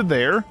around to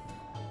there.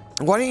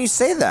 Why didn't you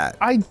say that?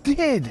 I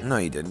did. No,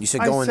 you didn't. You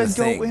said I go in the said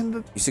go thing. in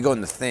the- You said go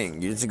in the thing.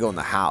 You didn't say go in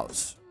the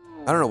house.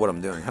 I don't know what I'm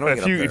doing. How do I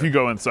get up there? If you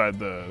go inside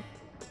the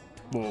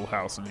little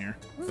house in here.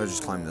 If I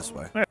just climb this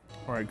way.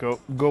 All right,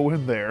 go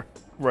in there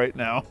right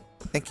now.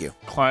 Thank you.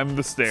 Climb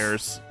the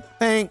stairs.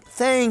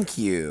 Thank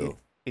you.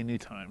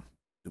 Anytime.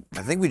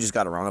 I think we just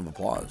got a round of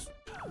applause.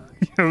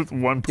 With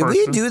one Did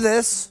person. we do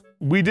this?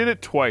 We did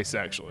it twice,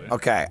 actually.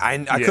 Okay, I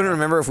couldn't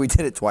remember if we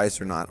did it twice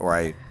or not, or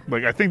I.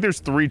 Like, I think there's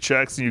 3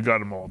 checks and you got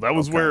them all. That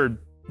was Okay. where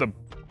the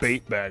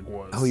bait bag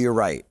was. Oh, you're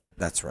right.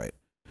 That's right.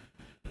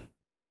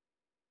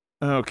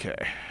 Okay.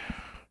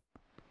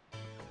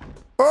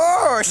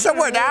 Oh,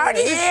 someone out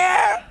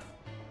here.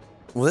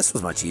 Well, this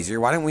was much easier.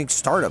 Why didn't we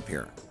start up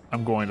here?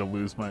 I'm going to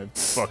lose my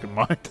fucking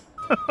mind.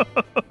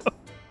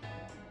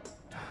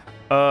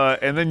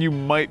 And then you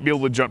might be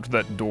able to jump to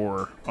that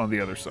door on the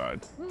other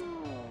side.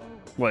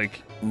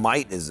 Like,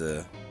 Might is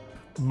a.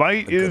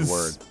 might A good is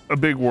word. a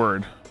big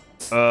word.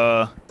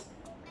 I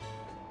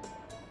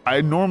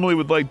normally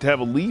would like to have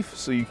a leaf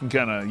so you can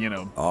kind of, you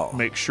know, Oh,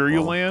 make sure you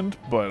well. land,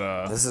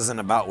 but This isn't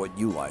about what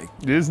you like.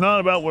 it is not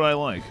about what I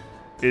like.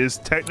 It is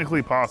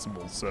technically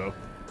possible, so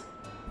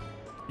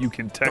you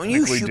can Don't technically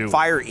you do shoot it.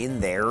 fire in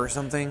there or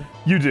something?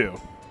 You do,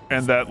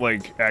 and that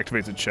like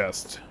activates a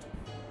chest.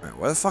 All right,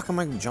 where the fuck am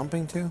I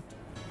jumping to?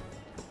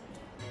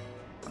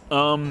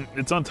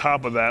 It's on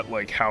top of that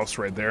like house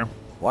right there.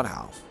 What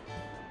house?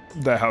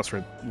 That house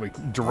right like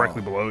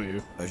directly Oh. below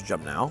you. Let's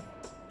jump now.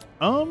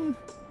 You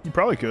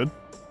probably could.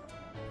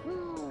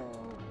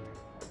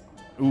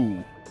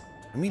 Ooh.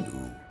 I mean,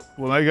 ooh.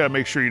 Well, now you gotta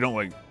make sure you don't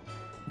like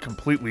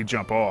completely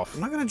jump off.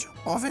 I'm not gonna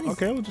jump off anything.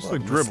 Okay, we'll just,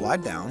 like, I'm gonna dribble.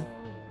 slide down,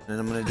 and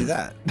I'm gonna do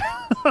that.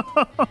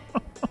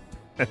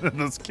 And then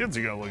those kids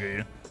are gonna look at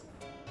you.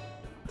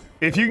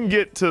 If you can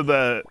get to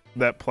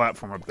that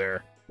platform up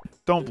there,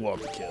 don't blow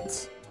up the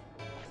kids.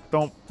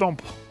 Don't.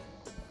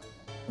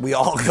 We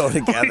all go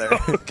together.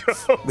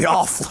 We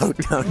all float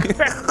down.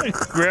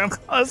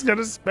 Grandma's got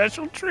a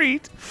special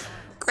treat.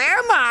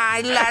 Grandma,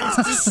 I'd like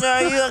to show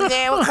you a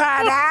game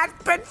called Hot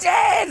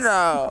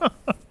Potato.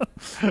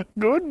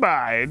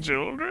 Goodbye,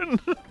 children.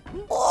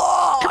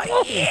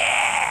 Oh,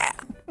 yeah.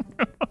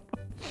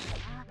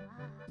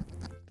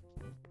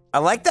 I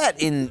like that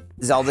in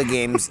Zelda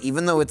games,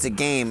 even though it's a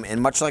game,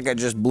 and much like I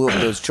just blew up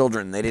those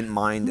children, they didn't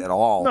mind at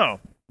all. No.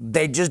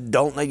 They just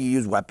don't let you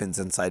use weapons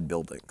inside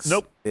buildings.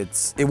 Nope.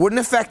 It wouldn't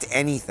affect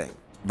anything,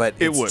 but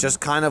It it's would. just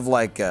kind of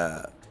like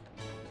a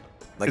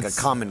It's-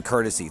 common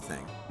courtesy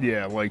thing.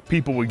 Yeah, like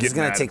people would It's get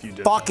gonna mad take if you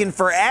did. fucking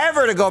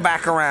forever to go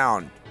back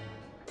around.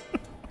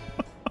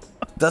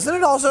 Doesn't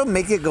it also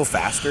make it go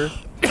faster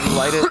when you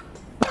light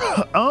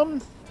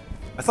it?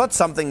 I thought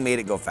something made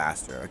it go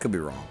faster. I could be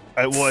wrong.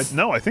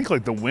 No, I think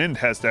like the wind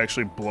has to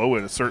actually blow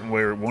it a certain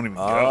way or it won't even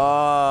go.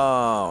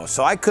 Oh,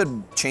 so I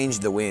could change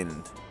the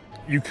wind,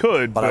 You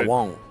could, but I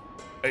won't.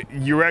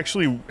 You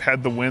actually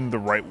had the wind the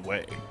right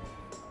way.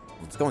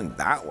 It's going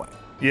that way.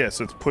 Yeah,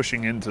 so it's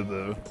pushing into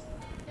the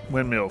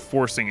windmill,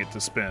 forcing it to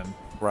spin.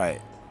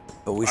 Right.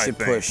 But we should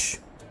push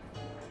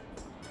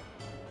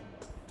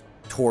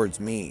towards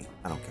me.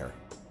 I don't care.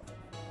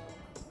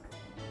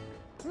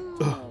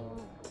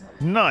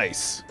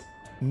 Nice.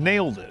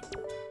 Nailed it.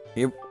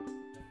 You.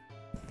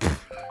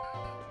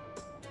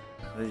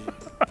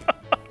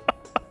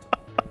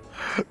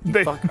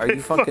 Are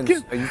you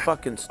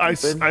fucking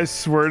stupid? I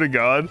swear to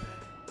God,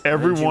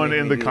 everyone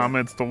in the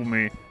comments told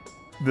me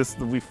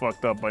we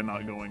fucked up by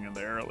not going in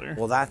there earlier.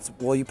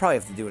 Well, you probably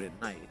have to do it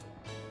at night.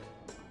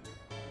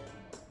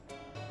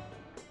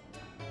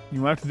 You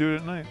might have to do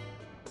it at night.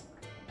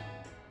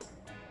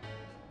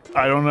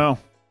 I don't know.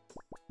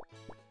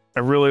 I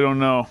really don't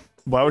know.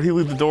 Why would he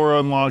leave the door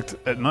unlocked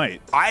at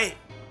night?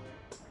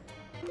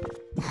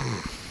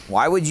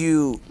 Why would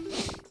you?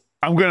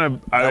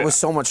 That was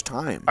so much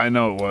time. I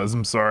know it was.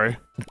 I'm sorry.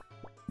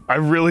 I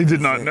really did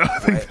not know. I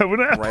think that would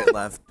happen. Right,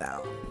 left,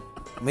 down.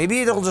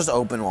 Maybe it'll just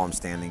open while I'm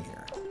standing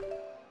here.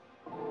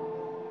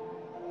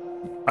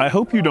 I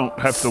hope you don't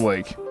have to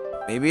like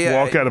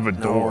walk out of a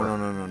door.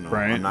 No.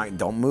 Right? I'm not,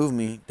 don't move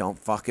me. Don't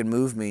fucking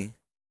move me.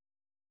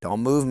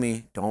 Don't move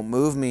me. Don't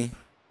move me.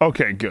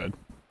 Okay, good.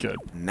 Good.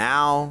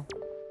 Now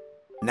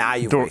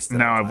you've wasted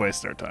Now I've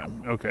wasted our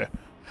time. Okay.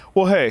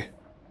 Well, hey.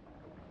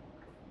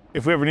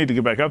 If we ever need to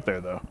get back up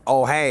there, though.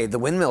 Oh, hey, the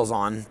windmill's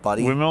on,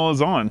 buddy. Windmill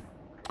is on.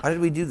 How did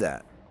we do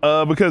that?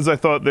 Because I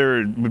thought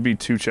there would be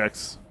 2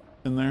 checks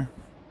in there.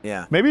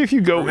 Yeah. Maybe if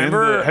you go in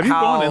there. Have you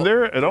gone in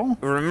there at all?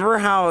 Remember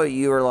how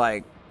you were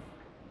like,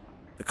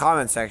 the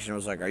comment section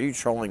was like, are you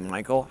trolling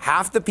Michael?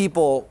 Half the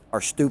people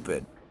are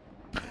stupid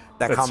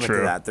that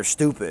commented that. They're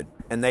stupid.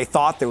 And they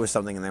thought there was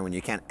something in there when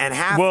you can't. And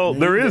half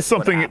there is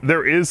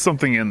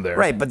something in there.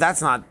 Right, but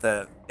that's not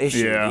the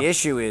issue. Yeah. The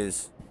issue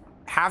is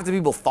half the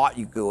people thought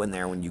you could go in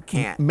there when you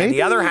can't. Maybe. And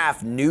the other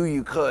half knew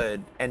you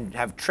could and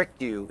have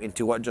tricked you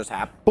into what just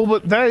happened. Well,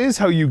 but that is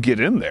how you get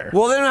in there.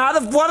 Well, then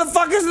why the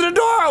fuck is the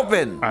door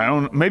open? I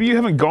don't. Maybe you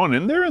haven't gone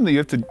in there and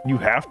you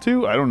have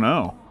to. I don't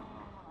know.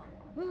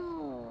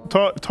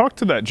 Talk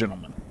to that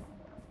gentleman.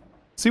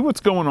 See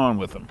what's going on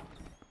with him.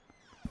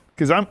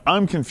 Because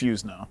I'm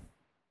confused now.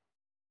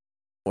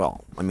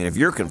 Well, I mean, if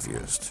you're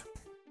confused.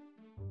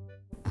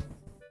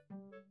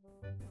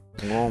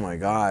 Oh my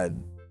God.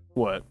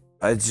 What?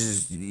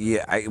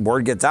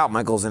 Word gets out.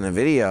 Michael's in a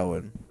video,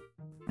 and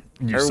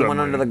everyone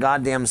under the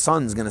goddamn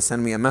sun's gonna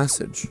send me a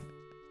message.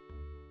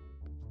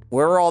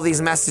 Where are all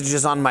these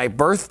messages on my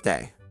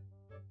birthday?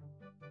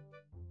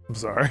 I'm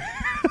sorry.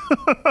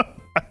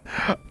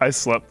 I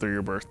slept through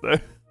your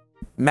birthday.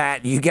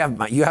 Matt, you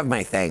have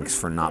my thanks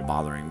for not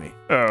bothering me.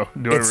 Oh,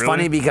 It's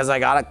funny because I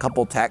got a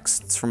couple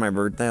texts for my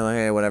birthday, like,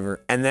 hey,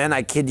 whatever. And then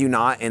I kid you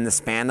not, in the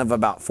span of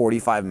about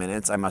 45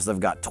 minutes, I must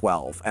have got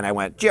 12. And I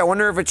went, gee, I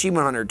wonder if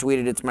Achievement Hunter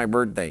tweeted it's my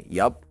birthday.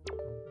 Yup.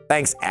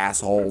 Thanks,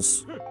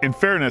 assholes. In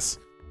fairness,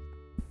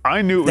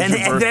 I knew it was your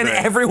birthday. And then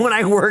everyone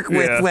I work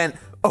with went,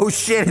 oh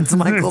shit, it's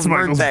Michael's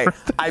birthday.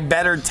 I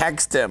better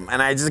text him.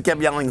 And I just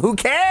kept yelling, who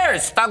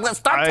cares? Stop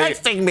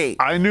texting me.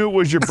 I knew it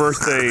was your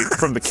birthday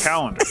from the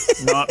calendar,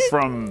 not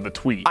from the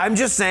tweet. I'm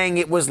just saying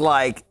it was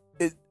like,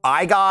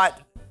 I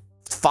got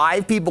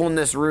 5 people in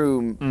this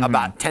room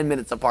about 10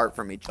 minutes apart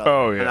from each other.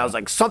 Oh, yeah. And I was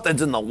like,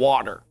 something's in the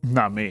water.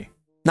 Not me.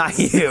 Not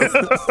you. He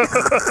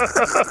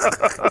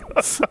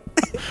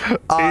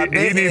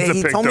needs a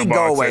he told me box,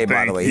 go away,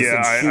 by the way. He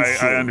Yeah, said, shoo,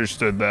 shoo. I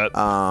understood that.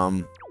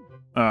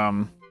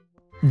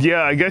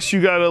 Yeah, I guess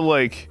you gotta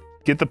like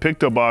get the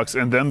picto box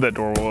and then that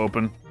door will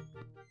open.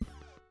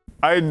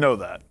 I didn't know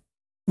that.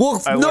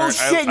 Well, I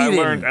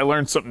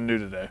learned something new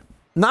today.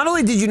 Not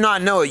only did you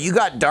not know it, you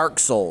got Dark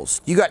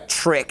Souls. You got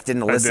tricked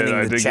into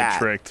listening to the chat. I did get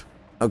tricked.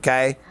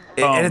 Okay?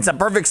 And it's a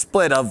perfect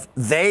split of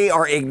they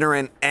are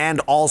ignorant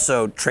and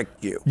also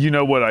tricked you. You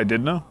know what I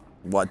did know?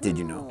 What did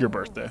you know? Your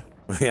birthday.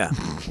 Yeah.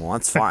 Well,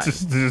 that's fine.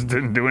 just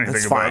didn't do anything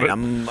that's about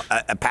fine.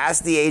 it. I'm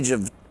past the age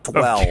of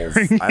 12.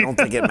 I don't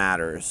think it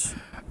matters.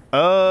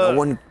 No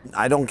one.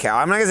 I don't care.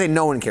 I'm not gonna say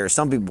no one cares.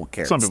 Some people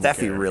care.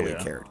 Steffi really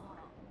cared.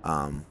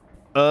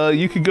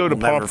 You could go to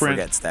Paw never Print.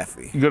 Forget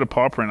Steffi. You go to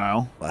Paw Print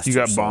aisle. Bless you got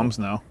your soul. bombs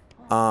now.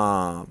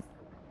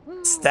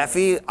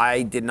 Steffi,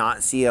 I did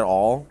not see at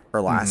all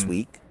her last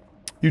week.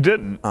 You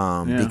didn't.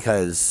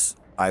 Because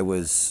I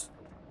was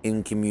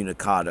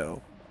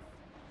incommunicado.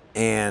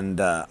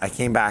 And I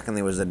came back and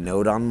there was a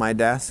note on my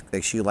desk.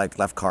 Like she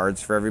left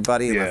cards for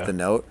everybody and left a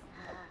note.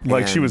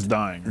 Like she was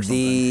dying or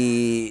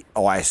something.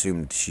 I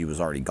assumed she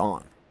was already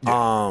gone.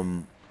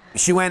 Yeah.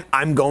 She went,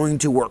 I'm going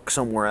to work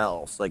somewhere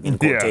else, like in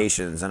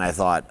quotations. And I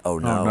thought, oh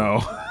no.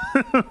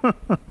 Oh, no.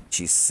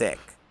 She's sick.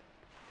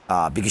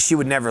 Because she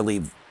would never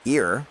leave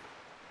here.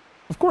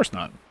 Of course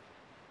not.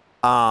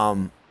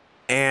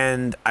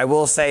 And I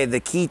will say the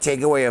key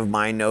takeaway of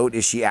my note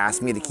is she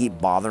asked me to keep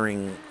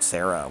bothering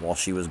Sarah while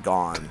she was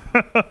gone.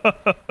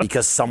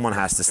 Because someone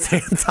has to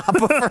stay on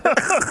top of her.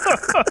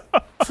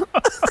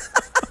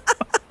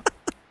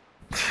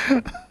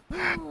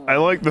 I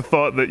like the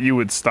thought that you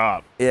would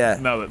stop. Yeah.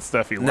 Now that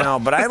Steffi left. No,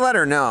 but I let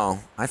her know.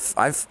 I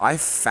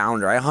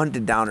found her. I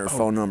hunted down her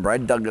phone number. I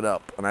dug it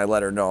up and I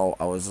let her know.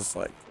 I was just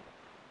like,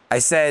 I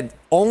said,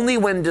 only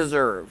when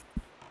deserved.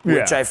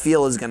 which Yeah. I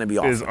feel is going to be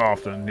awesome. Is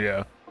often,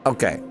 yeah.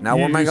 Okay, now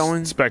where am I Use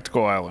going?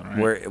 Spectacle Island,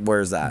 right?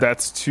 Where's that?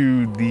 That's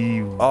to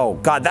the Oh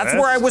God, that's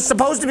where I west? was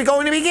supposed to be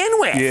going to begin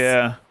with.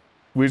 Yeah.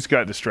 We just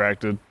got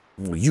distracted.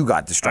 Well, you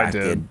got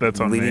distracted. I did.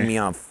 That's on leading me. me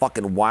on a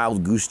fucking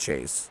wild goose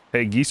chase.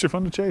 Hey, geese are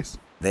fun to chase.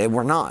 They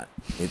were not.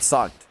 It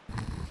sucked.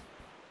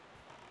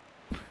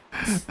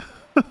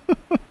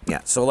 Yeah.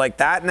 So like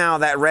that now,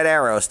 that red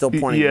arrow is still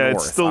pointing Yeah, it's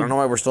north. still- I don't know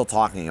why we're still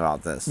talking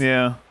about this.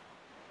 Yeah.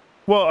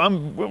 Well,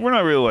 we're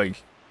not really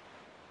like.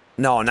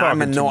 No, no,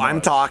 Talking too I'm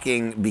much.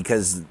 talking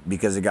because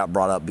it got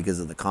brought up because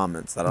of the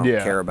comments that I don't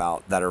Yeah. care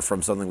about that are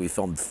from something we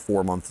filmed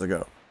 4 months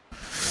ago.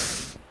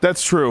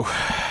 That's true.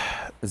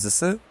 Is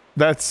this it?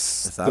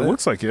 That's. Is that It it?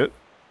 looks like it.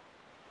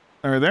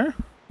 Are there?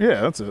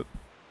 Yeah, that's it.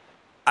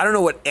 I don't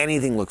know what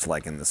anything looks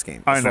like in this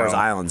game I as far know. as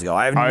islands go.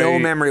 I have no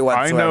memory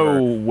whatsoever. I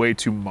know way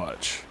too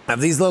much. Of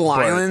these little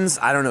but- islands,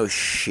 I don't know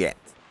shit.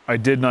 I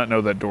did not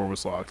know that door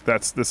was locked.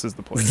 This is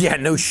the place. Yeah,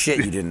 no shit,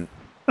 you didn't.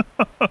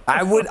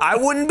 I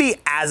wouldn't be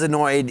as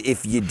annoyed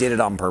if you did it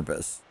on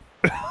purpose.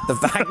 The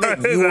fact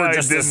that you were I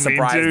just as didn't mean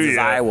surprised to, as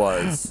yeah. I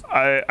was.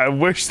 I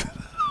wish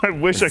I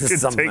wish I This could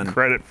is something. take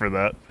credit for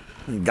that.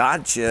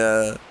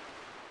 Gotcha.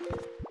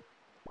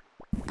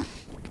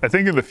 I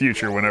think in the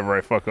future, whenever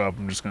I fuck up,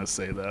 I'm just gonna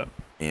say that.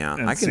 Yeah,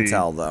 And I can see.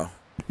 tell though.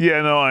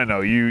 Yeah, no, I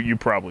know. You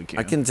probably can.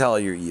 I can tell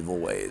your evil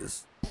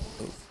ways.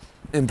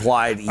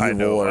 Implied evil I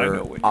know or what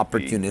you mean.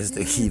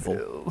 opportunistic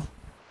evil.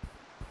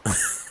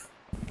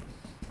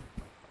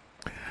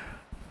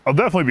 I'll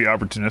definitely be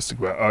opportunistic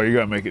about. Oh, you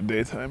gotta make it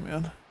daytime,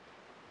 man.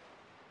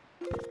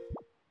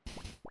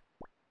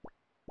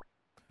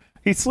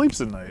 He sleeps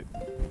at night.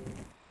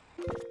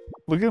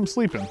 Look at him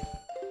sleeping.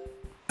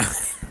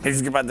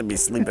 He's about to be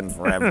sleeping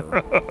forever.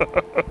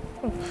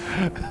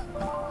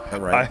 Is that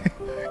right?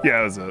 Yeah,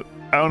 that was it.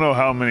 I don't know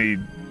how many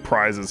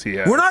prizes he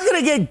has. We're not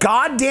gonna get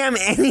goddamn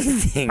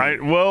anything.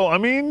 Well, I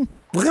mean,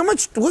 Look how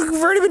much. Look,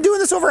 we've already been doing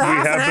this over we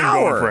half have an been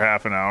hour. going for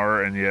half an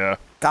hour, and yeah,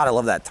 God, I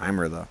love that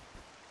timer though.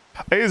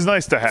 it is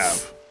nice to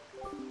have.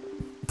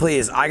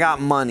 Please, I got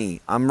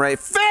money. I'm ready.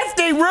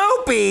 50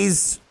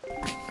 rupees.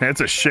 It's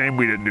a shame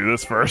we didn't do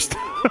this first.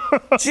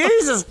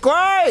 Jesus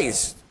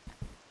Christ.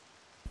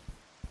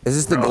 Is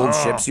this the gold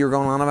ships you were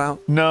going on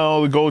about?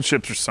 No, the gold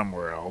ships are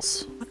somewhere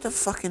else. What the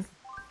fucking?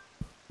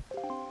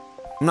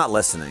 I'm not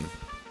listening.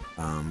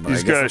 But You I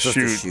just guess gotta I'm supposed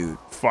to shoot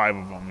 5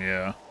 of them,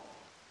 yeah.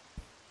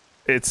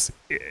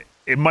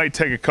 It might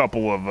take a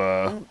couple of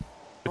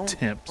Don't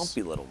attempts.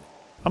 belittle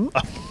me.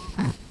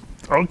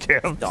 Okay,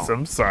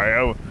 I'm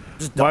sorry.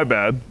 My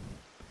bad.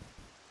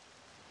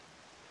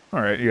 All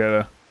right, you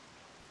gotta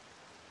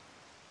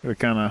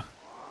kind of.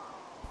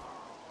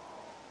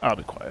 I'll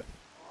be quiet.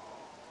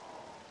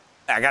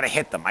 I gotta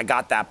hit them. I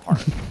got that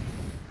part.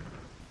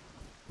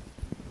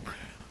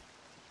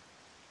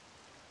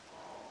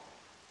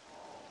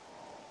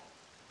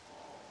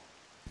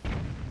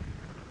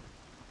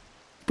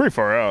 Pretty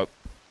far out.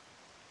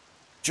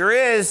 Sure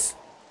is.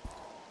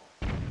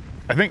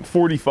 I think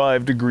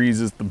 45 degrees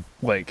is the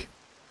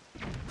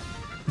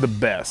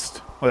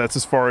best. Well, that's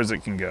as far as it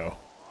can go.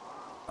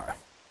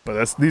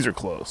 But these are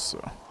close,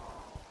 so.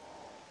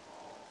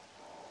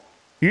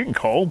 You getting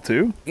cold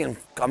too?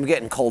 I'm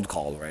getting cold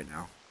called right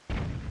now.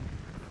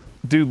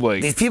 Dude,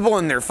 like, These people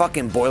in their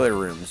fucking boiler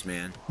rooms,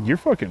 man. you're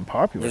fucking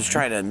popular. They're just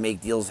man. trying to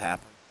make deals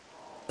happen.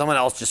 Someone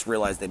else just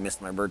realized they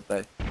missed my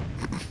birthday.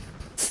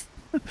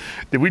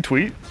 Did we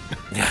tweet?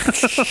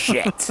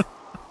 Shit.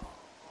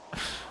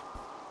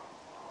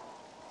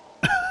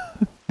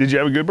 Did you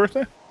have a good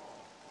birthday?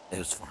 It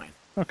was fine.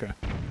 Okay.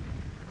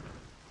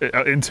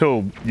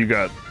 Until you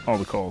got all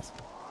the calls.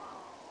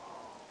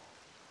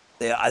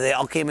 They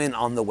all came in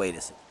on the way to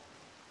see.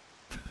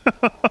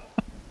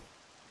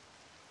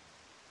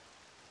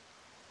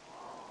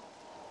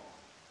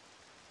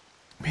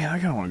 Man, I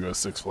kind of want to go to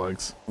Six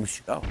Flags. We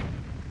should go.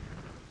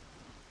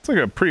 It's like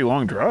a pretty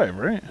long drive,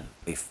 right?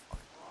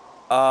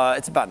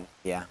 It's about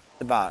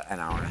an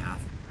hour and a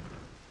half.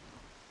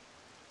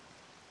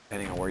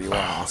 Depending on where you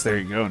are. There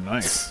you go.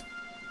 Nice.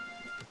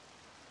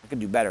 I could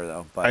do better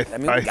though, but I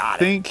mean, we I got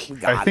think it. We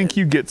got I think it.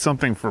 you get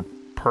something for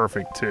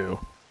perfect too.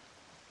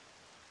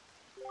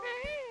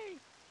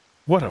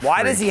 What a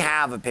Why freak. does he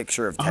have a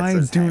picture of I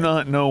Tetra's do head?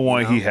 not know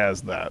why he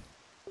has that.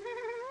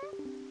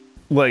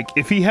 Like,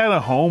 if he had a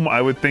home,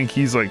 I would think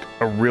he's like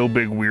a real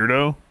big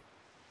weirdo.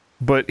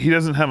 But he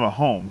doesn't have a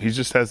home. He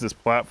just has this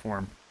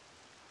platform.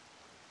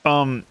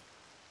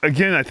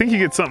 Again, I think you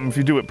get something if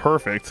you do it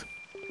perfect.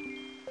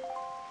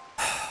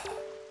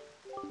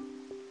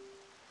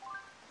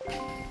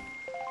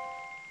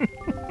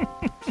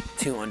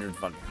 $200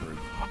 fucking fruit.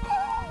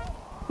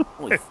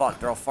 Holy fuck,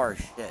 they're all far as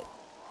shit.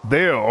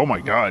 They are, oh my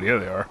god, yeah,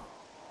 they are.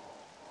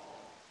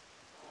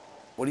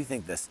 What do you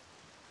think this?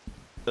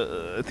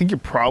 I think you're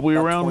probably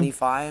About around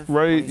 25?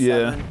 right,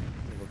 yeah. 27?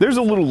 There's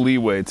a little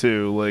leeway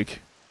too, like,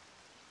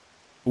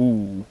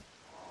 ooh.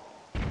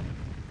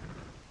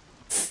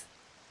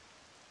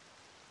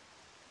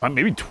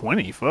 Maybe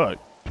 20, fuck.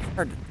 It's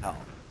hard to tell.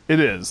 It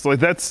is, like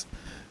that's,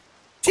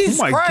 Jesus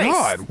oh my Christ.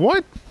 god,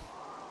 what?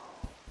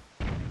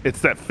 It's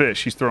that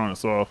fish, he's throwing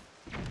us off.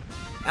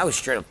 That was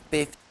straight up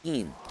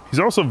 15. He's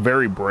also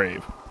very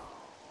brave.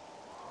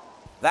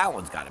 That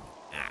one's got to be.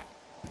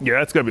 Yeah,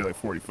 that's gotta be like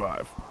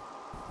 45.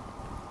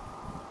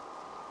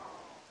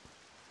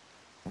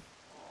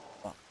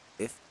 Oh,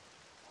 50.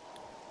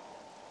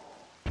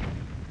 You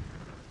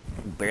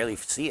can barely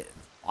see it.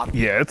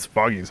 Yeah, it's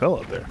foggy as hell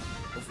out there.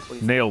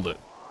 Nailed it.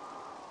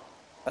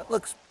 That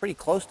looks pretty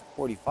close to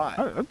 45.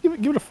 I'll give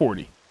it a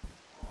 40.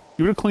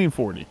 Give it a clean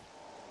 40.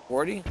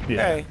 40? Yeah.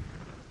 Okay.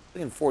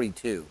 Thinking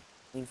 42.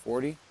 Clean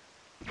 40?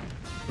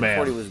 Man.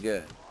 40 was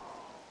good.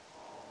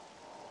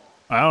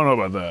 I don't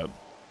know about that.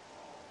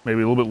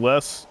 Maybe a little bit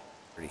less.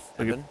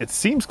 37? Like it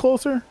seems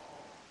closer.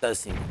 Does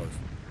seem close.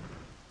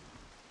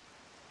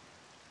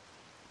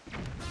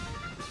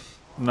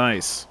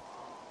 Nice.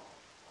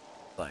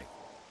 Like,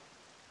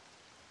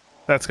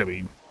 That's gonna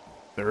be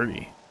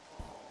 30.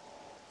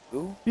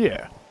 ooh.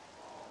 Yeah.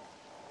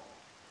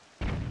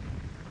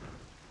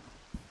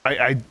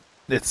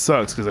 It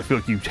sucks because I feel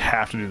like you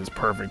have to do this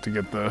perfect to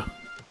get the.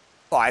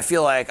 Well, I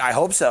feel like, I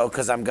hope so,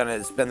 because I'm going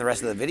to spend the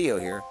rest of the video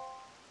here.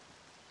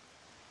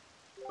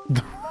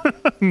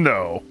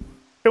 No,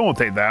 it won't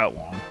take that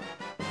long.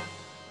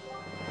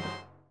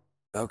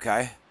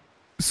 Okay.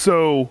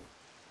 So,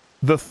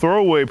 the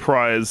throwaway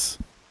prize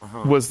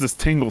was this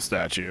Tingle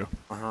statue.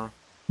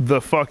 The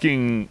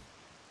fucking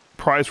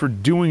prize for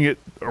doing it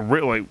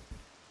like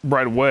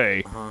right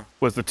away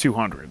was the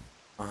 200.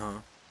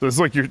 So it's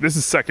like this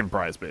is second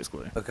prize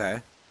basically.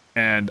 Okay.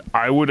 And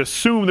I would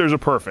assume there's a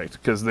perfect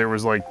because there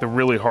was like the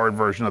really hard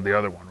version of the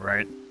other one,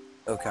 right?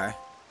 Okay.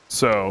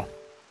 So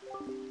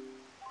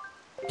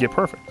get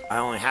perfect. I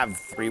only have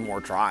 3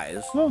 more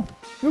tries. Well,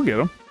 you'll get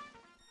them.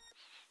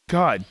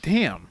 God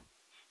damn.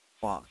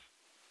 Fuck.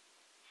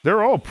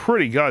 They're all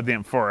pretty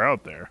goddamn far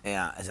out there.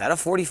 Yeah. Is that a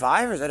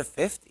 45 or is that a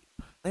 50?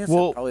 I think it's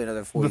Well, probably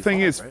another 45. the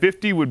thing is, right?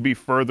 50 would be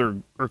further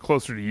or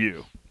closer to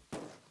you.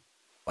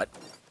 What?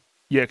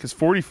 Yeah, because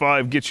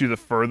 45 gets you the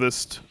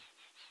furthest.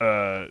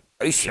 Are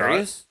you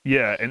serious?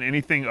 Yeah, and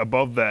anything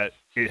above that,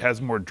 it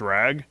has more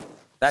drag.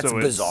 That's so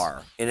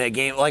bizarre. In a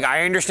game, like,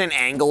 I understand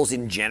angles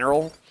in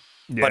general,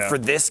 but Yeah. for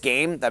this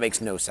game, that makes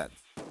no sense.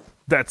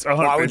 That's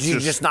Why would you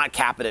just not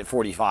cap it at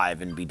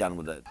 45 and be done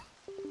with it?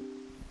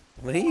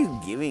 What are you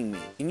giving me?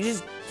 Can you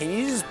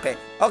just pay?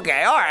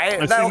 Okay, all right.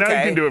 See, okay. now you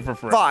can do it for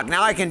free. Fuck,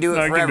 now I can do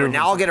Now it you can forever. do it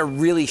Now for I'll get a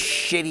really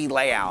shitty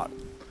layout.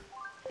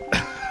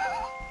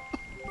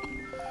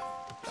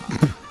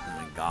 Oh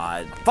my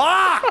god.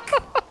 Fuck!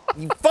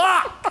 You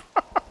fuck!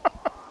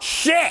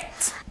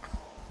 Shit!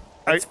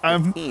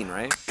 I'm 15,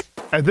 right?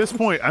 at this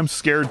point, I'm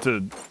scared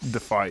to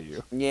defy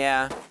you.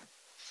 Yeah.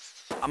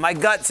 My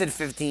gut said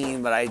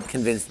 15, but I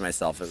convinced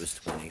myself it was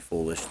 20.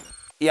 Foolish.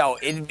 Yo,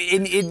 it'd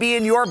be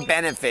in your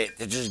benefit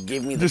to just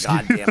give me the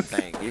goddamn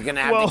thing. You're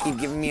gonna have to keep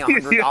giving me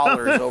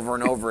 $100 over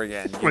and over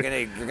again. You're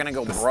gonna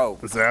go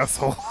broke. This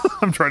asshole.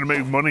 I'm trying to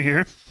make money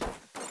here.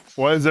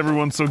 Why is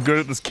everyone so good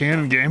at this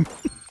cannon game?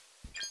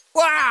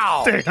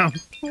 Wow! Damn.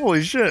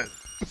 Holy shit.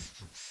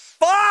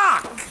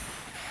 Fuck!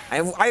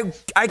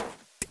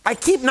 I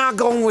keep not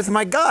going with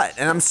my gut,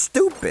 and I'm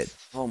stupid.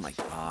 Oh my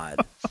god.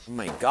 Oh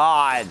my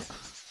god.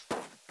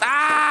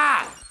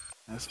 Ah!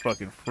 That's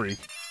fucking freak.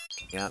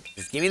 Yeah,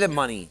 just give me the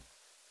money.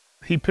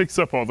 He picks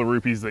up all the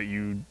rupees that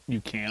you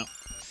can't.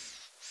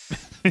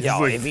 He's Yo,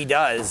 like- if he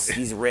does,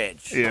 he's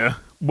rich. Yeah.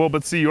 Well,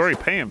 but see, you already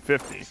pay him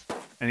 50.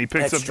 And he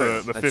picks That's up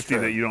true. the That's 50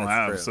 true. that you don't That's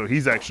have. true. So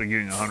he's actually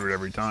getting 100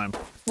 every time.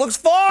 Looks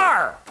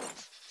far!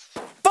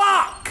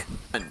 Fuck!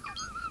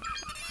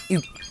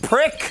 You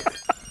prick!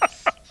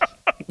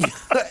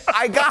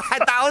 I got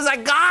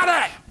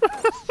it!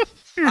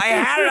 I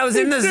had it, I was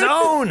in the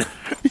zone!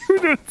 You're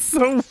doing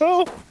so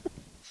well.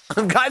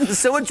 I've gotten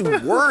so much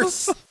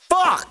worse.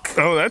 Fuck!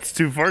 Oh, that's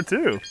too far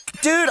too.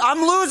 Dude,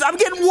 I'm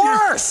getting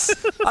worse!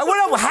 I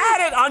would have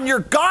had it on your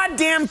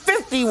goddamn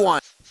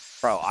 51.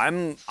 Bro,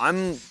 I'm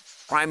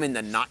priming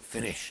the not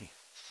finishing.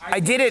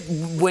 I did it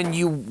when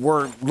you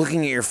were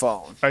looking at your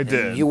phone. I and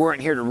did. You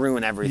weren't here to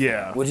ruin everything.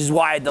 Yeah. Which is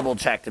why I double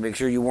checked to make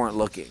sure you weren't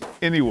looking.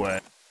 Anyway.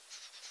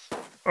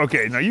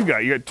 Okay, now you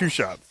got 2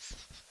 shots.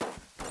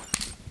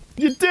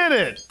 You did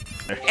it!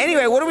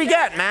 Anyway, what do we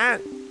get,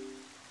 Matt?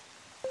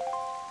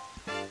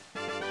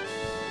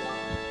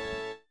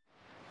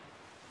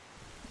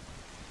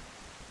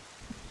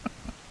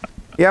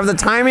 You have the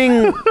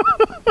timing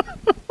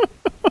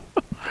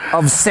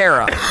of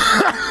Sarah.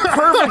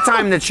 Perfect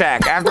time to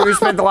check after we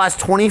spent the last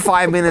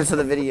 25 minutes of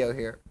the video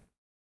here.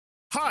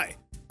 Hi.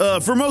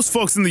 For most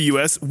folks in the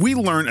US, we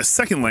learn a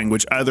second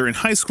language either in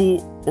high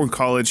school or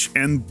college,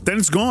 and then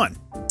it's gone.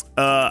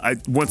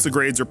 Once the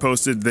grades are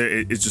posted,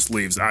 it just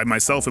leaves. I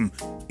myself am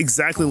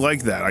exactly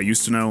like that. I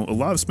used to know a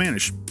lot of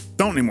Spanish.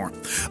 Don't anymore.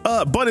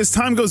 But as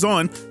time goes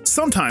on,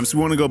 sometimes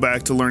we want to go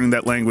back to learning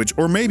that language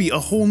or maybe a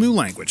whole new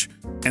language.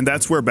 And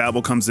that's where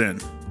Babbel comes in.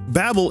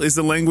 Babbel is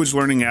the language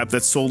learning app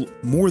that's sold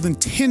more than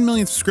 10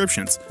 million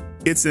subscriptions.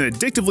 It's an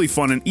addictively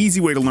fun and easy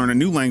way to learn a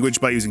new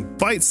language by using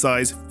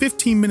bite-sized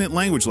 15-minute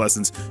language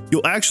lessons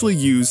you'll actually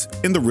use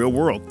in the real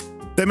world.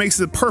 That makes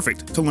it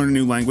perfect to learn a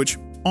new language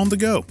on the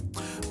go.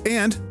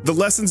 And the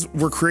lessons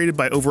were created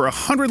by over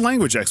 100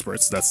 language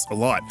experts, that's a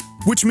lot,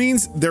 which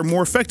means they're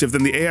more effective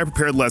than the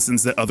AI-prepared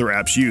lessons that other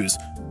apps use.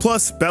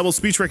 Plus, Babbel's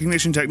speech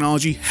recognition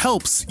technology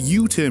helps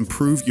you to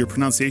improve your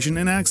pronunciation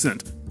and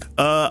accent.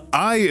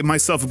 I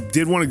myself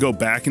did want to go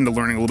back into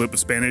learning a little bit of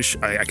Spanish.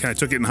 I kind of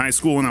took it in high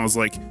school and I was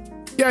like,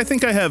 yeah, I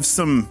think I have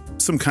some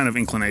kind of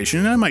inclination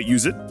and I might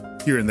use it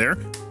here and there.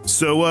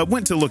 So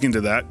went to look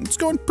into that. It's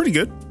going pretty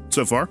good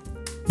so far.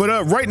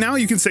 But right now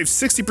you can save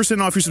 60%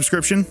 off your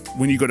subscription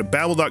when you go to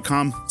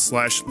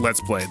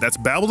babbel.com/let's play. That's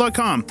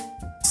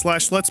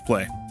babbel.com/let's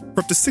play for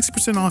up to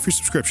 60% off your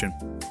subscription.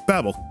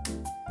 Babbel,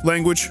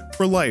 language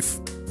for life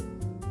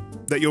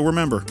that you'll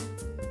remember.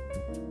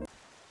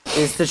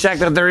 Is to check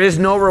that there is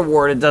no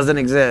reward, it doesn't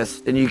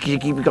exist, and you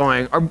keep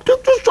going. I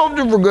took this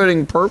something for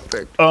getting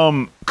perfect.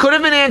 Could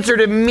have been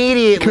answered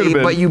immediately,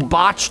 but you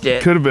botched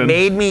it. Could have been.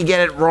 Made me get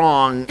it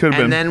wrong, Could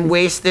have been. then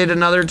wasted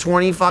another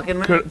 20 fucking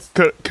minutes.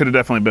 Could have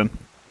definitely been.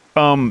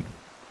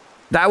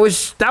 That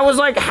was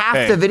like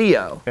half the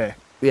video. Hey.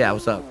 Yeah,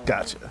 what's up?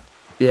 Gotcha.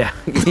 Yeah,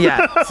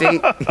 yeah. See,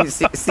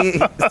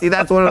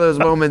 that's one of those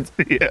moments.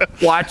 Yeah.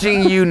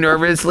 Watching you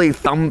nervously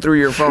thumb through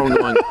your phone,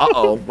 going,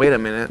 "Uh-oh, wait a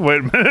minute."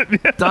 Wait a minute.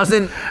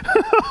 Yeah.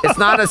 It's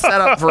not a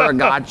setup for a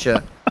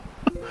gotcha.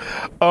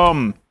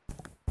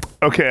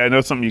 Okay, I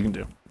know something you can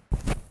do.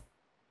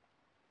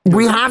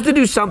 We have to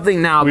do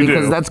something now We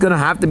because do. that's gonna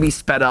have to be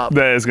sped up.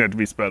 That is going to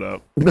be sped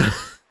up.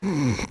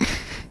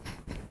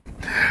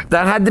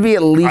 That had to be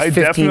at least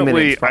 15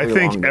 minutes. I probably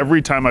think longer.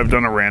 every time I've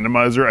done a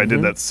randomizer, I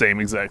did that same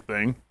exact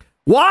thing.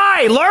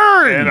 Why?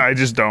 Learn! And I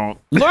just don't.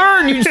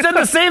 Learn! You said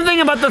the same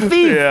thing about the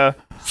thief. Yeah.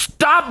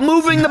 Stop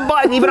moving the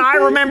button. Even I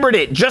remembered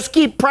it. Just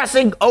keep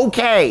pressing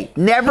OK.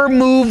 Never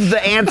move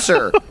the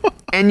answer.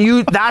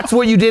 And that's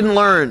what you didn't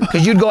learn.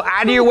 Because you'd go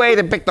out of your way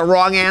to pick the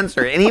wrong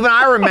answer. And even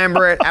I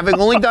remember it, having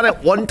only done it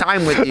one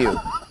time with you.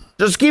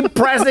 Just keep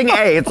pressing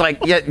A. It's like,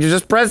 yeah, you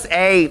just press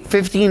A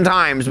 15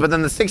 times, but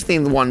then the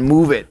 16th one,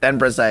 move it, then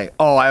press A.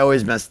 Oh, I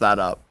always mess that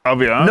up. I'll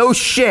be honest. No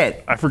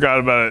shit. I forgot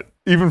about it,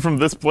 even from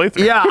this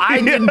playthrough. Yeah,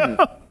 I didn't.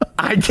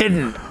 I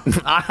didn't.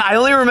 I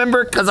only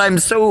remember because I'm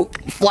so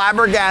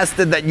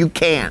flabbergasted that you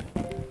can't.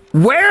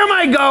 Where am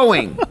I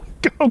going?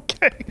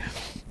 Okay.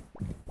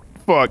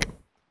 Fuck.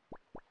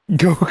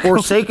 Go.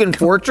 Forsaken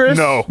Fortress?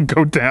 No,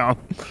 go down.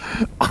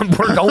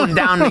 We're going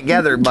down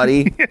together,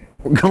 buddy.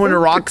 We're going to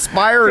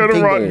Rockspire or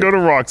Tingle? Go to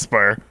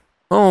Rockspire.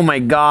 Oh my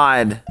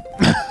god.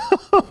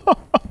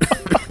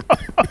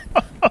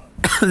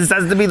 This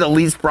has to be the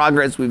least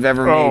progress we've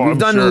ever made. Oh, We've I'm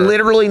done sure.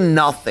 literally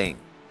nothing.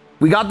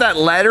 We got that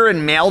letter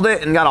and mailed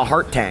it and got a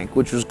heart tank,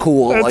 which was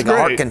cool, That's like great. a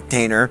heart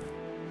container.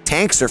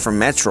 Tanks are from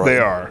Metroid. They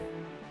are.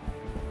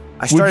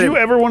 Would Would you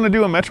ever want to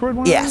do a Metroid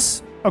one?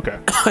 Yes. Okay.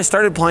 I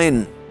started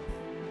playing,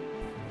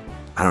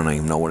 I don't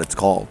even know what it's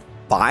called.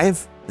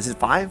 5? Is it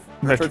 5?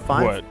 Metroid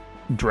 5? What?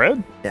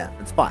 Dread? Yeah,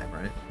 it's 5,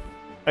 right?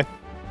 I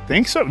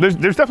think so. There's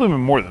definitely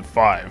been more than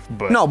 5,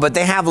 but No, but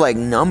they have like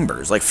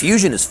numbers. Like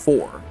Fusion is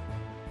 4.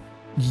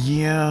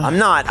 yeah. I'm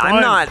not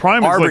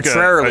Prime is like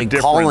arbitrarily a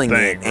different calling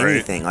thing, it right?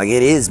 anything. Like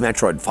it is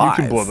Metroid 5.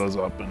 You can blow those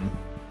up and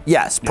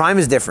Yes, Prime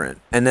is different.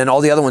 And then all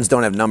the other ones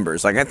don't have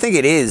numbers. Like I think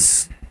it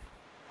is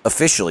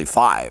officially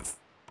 5.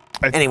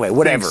 Anyway,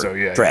 whatever. Think so,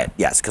 yeah. Dread,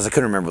 yes, because I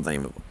couldn't remember the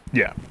name of it.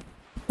 Yeah.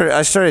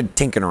 I started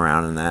tinkering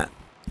around in that.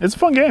 It's a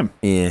fun game.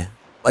 Yeah.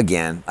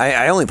 Again,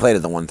 I only played it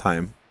the one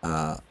time.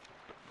 I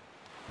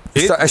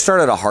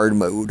started a hard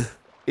mode.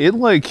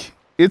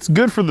 It's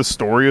good for the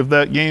story of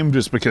that game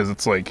just because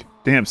it's like,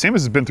 damn, Samus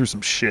has been through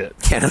some shit.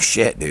 Yeah, no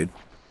shit, dude.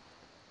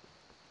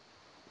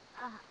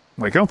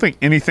 Like, I don't think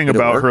anything Did it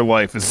about work? her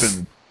life has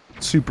been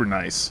super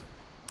nice.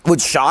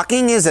 What's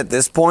shocking is at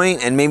this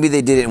point, and maybe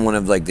they did it in one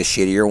of like the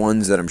shittier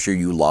ones that I'm sure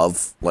you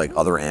love, like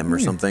Other M or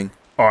something.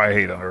 Oh, I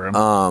hate Other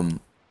M.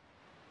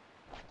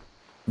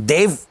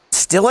 They've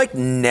still like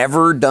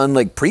never done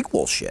like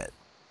prequel shit.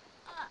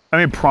 I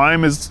mean,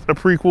 Prime is a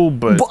prequel,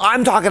 but But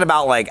I'm talking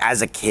about like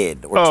as a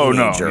kid or Oh,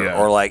 no, teenager, yeah.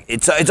 or like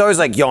it's always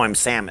like, yo, I'm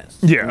Samus.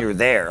 Yeah. And you're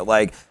there.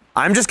 Like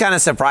I'm just kind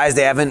of surprised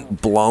they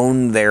haven't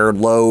blown their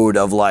load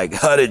of like,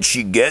 how did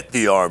she get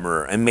the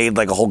armor, and made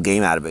like a whole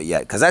game out of it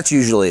yet? Because that's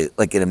usually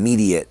like an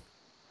immediate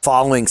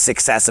following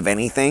success of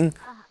anything.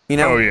 You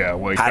know? Oh, yeah,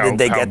 like how did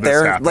they how get this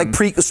there? happened.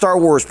 Like Star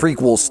Wars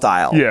prequel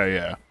style.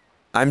 yeah.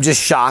 I'm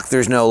just shocked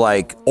there's no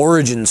like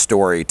origin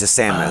story to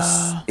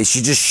Samus.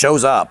 She just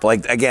shows up.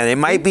 Like again, it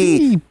might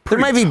be there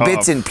might be pretty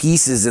bits tough. and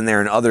pieces in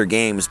there in other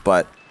games,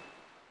 but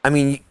I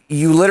mean,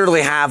 you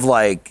literally have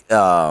like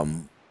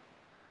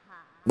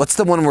what's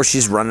the one where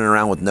she's running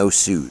around with no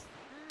suit?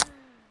 I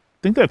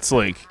think that's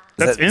like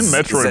that's in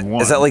Metroid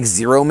 1. Is that like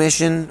Zero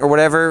Mission or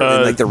whatever?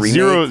 In, like the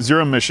remake?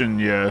 Zero Mission,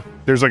 yeah.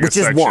 There's like Which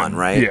a is section. 1,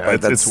 right? Yeah,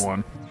 Like, it's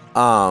that's-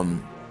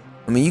 1.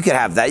 I mean, you could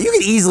have that. You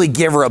could easily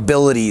give her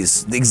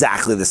abilities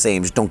exactly the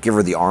same. Just don't give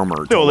her the armor.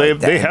 No, till, they like,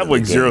 the end have of the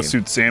like Zero game.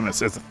 Suit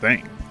Samus as a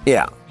thing.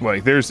 Yeah,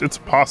 Like it's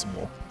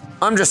possible.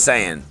 I'm just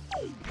saying.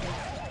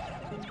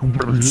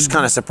 Just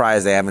kind of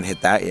surprised they haven't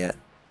hit that yet.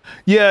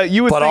 Yeah,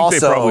 you would But think also,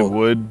 they probably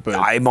would, but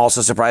I'm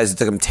also surprised it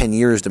took them 10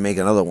 years to make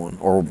another one.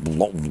 Or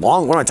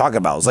long, what am I talking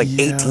about? It was like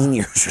 18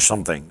 years or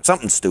something.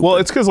 Something stupid. well,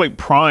 it's because like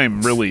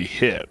Prime really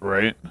hit,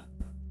 right?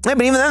 Yeah,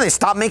 but even then, they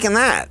stopped making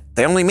that.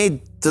 They only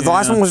made, the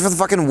last one was for the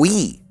fucking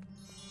Wii.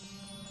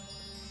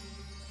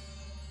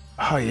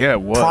 Oh yeah,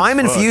 it was. Prime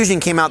and Fuck. Fusion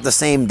came out the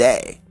same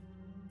day.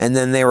 And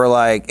then they were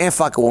like,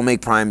 fuck it, we'll make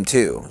Prime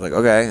 2. I was like,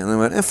 okay. And they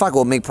went, fuck it,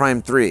 we'll make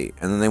Prime 3.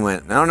 And then they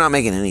went, no, we're not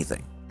making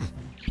anything.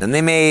 Then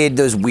they made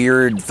those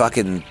weird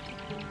fucking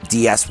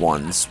DS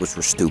ones, which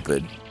were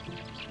stupid.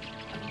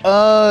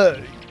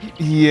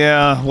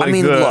 Yeah, like I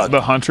mean, look,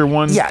 the Hunter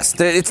one? Yes,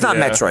 it's not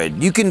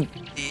Metroid.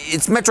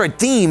 It's Metroid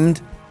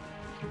themed,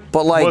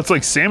 but like... Well, it's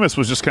like Samus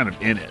was just kind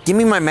of in it. Give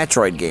me my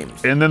Metroid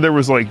games. And then there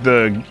was like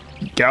the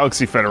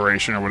Galaxy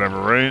Federation or whatever,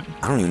 right?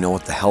 I don't even know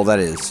what the hell that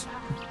is.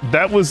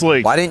 That was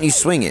like... Why didn't you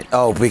swing it?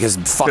 Oh, because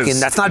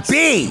fucking, that's not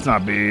B! It's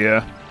not B,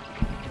 yeah.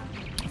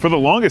 For the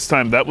longest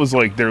time, that was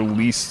like their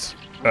least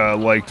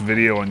liked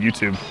video on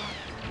YouTube.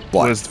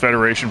 What? Was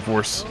Federation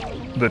Force,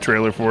 the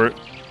trailer for it.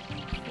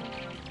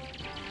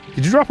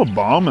 Did you drop a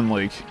bomb and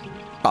like...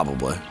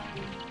 Probably.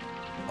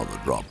 I'll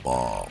drop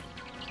bomb.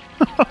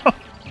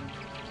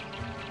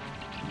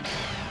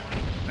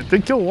 I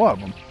did kill a lot of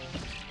them.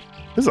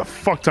 There's a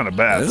fuck ton of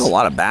bats. There's a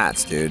lot of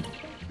bats, dude.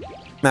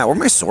 Matt, where are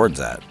my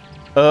swords at?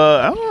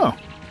 I don't know.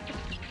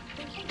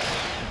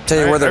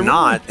 Tell you where they're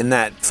not in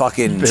that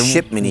fucking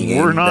ship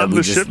minigame that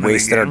we just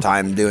wasted our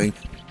time doing.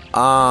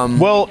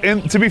 Well,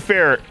 and to be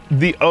fair,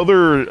 the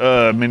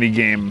other mini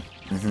game,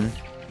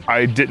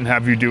 I didn't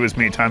have you do as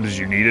many times as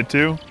you needed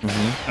to,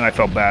 and I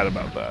felt bad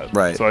about that.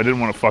 Right. So I didn't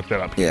want to fuck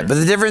that up. Yeah, but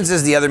the difference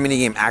is the other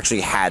minigame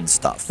actually had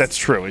stuff. That's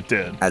true, it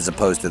did. As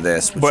opposed to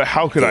this. But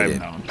how could I have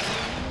known?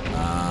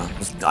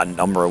 There's a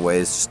number of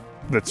ways.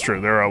 That's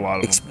true. There are a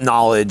lot of them.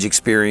 Knowledge,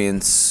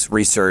 experience,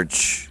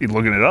 research. You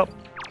looking it up?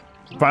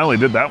 Finally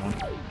did that one.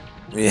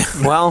 Yeah.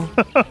 Well,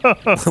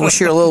 I wish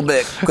you're a little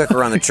bit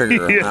quicker on the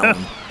trigger on that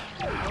one.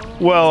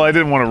 Well, I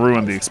didn't want to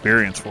ruin the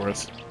experience for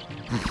us.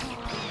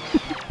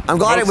 I'm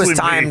glad it was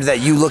timed that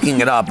you looking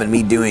it up and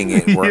me doing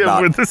it were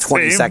about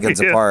 20 seconds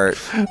apart.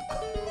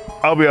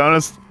 I'll be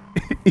honest.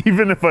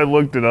 Even if I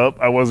looked it up,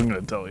 I wasn't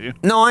going to tell you.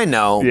 No, I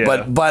know,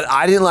 but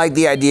I didn't like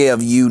the idea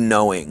of you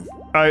knowing.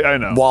 I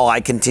know. While I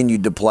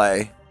continued to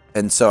play.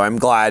 And so I'm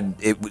glad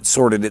it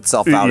sorted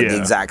itself out at the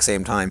exact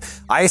same time.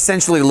 I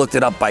essentially looked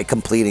it up by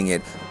completing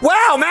it.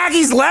 Wow,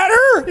 Maggie's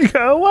letter? You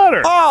got a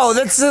letter. Oh,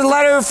 that's a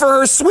letter for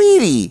her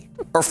sweetie.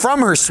 Or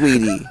from her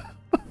sweetie.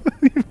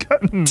 You've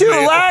gotten 2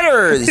 mail.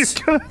 letters.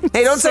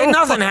 Hey, don't say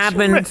nothing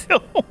happened.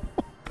 Mail.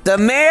 The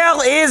mail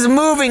is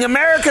moving.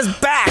 America's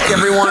back,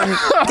 everyone.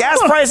 Gas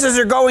prices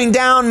are going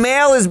down.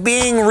 Mail is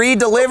being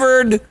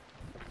redelivered.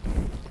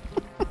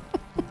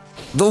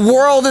 The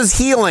world is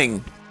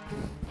healing.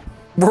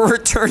 We're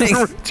returning.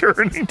 We're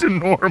returning to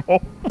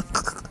normal.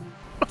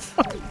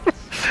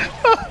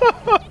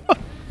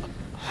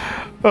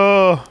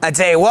 I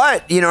tell you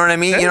what, you know what I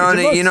mean?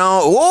 Hey, you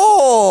know,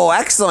 whoa,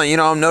 excellent. You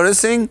know, I'm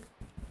noticing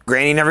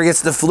Granny never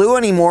gets the flu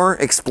anymore.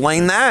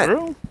 Explain that.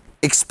 True.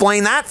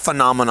 Explain that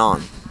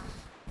phenomenon.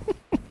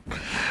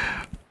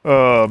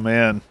 Oh,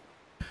 man.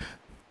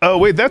 Oh,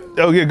 wait, that...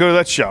 Oh, yeah, go to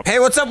that shop. Hey,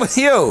 what's up with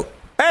you?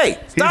 Hey,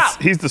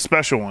 stop. He's the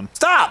special one.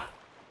 Stop.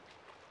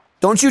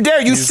 Don't you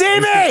dare. You see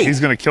me.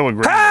 He's going to kill a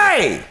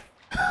Granny. Hey.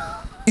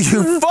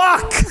 You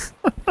fuck.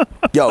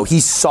 Yo, he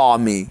saw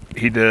me.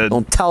 He did.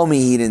 Don't tell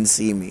me he didn't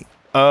see me.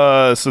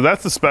 So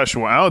that's the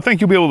special one. I don't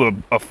think you'll be able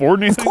to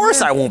afford anything. Of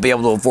course I won't be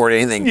able to afford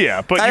anything.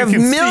 Yeah, but I have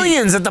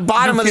millions at the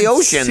bottom of the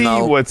ocean,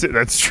 though.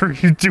 That's true.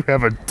 You do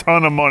have a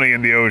ton of money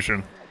in the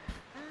ocean.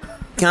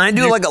 Can I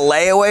do like a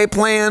layaway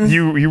plan?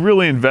 You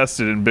really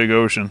invested in Big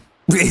Ocean.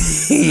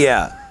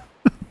 Yeah.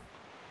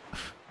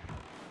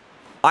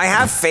 I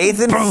have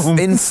faith in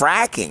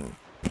fracking.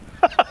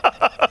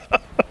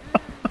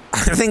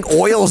 I think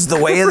oil's the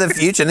way of the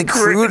future. I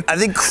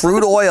think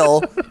crude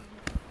oil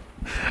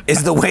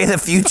is the way of the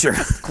future.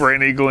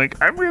 Granny Glink,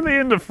 I'm really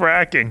into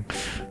fracking.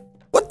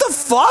 What the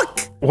fuck?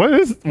 What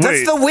is? Wait.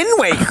 That's the Wind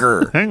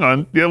Waker. Hang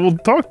on. Yeah, we'll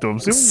talk to him.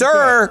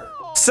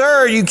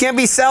 Sir, you can't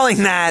be selling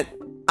that.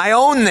 I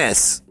own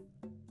this.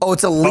 Oh,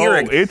 it's a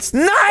lyric. Oh, it's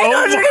 950.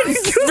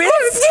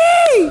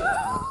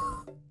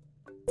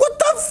 What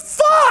the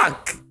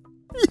fuck?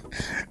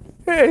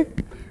 Hey,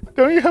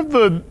 don't you have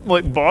the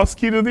boss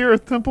key to the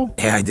Earth Temple?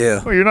 Yeah, I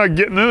do. Well, you're not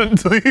getting in it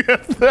until you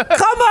have that.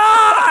 Come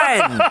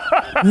on!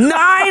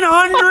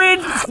 900,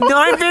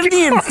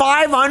 950, and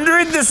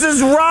 500? This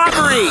is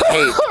robbery!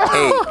 Hey,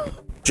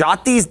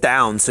 jot these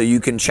down so you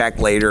can check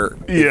later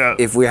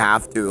if we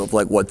have to of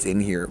what's in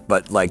here.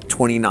 But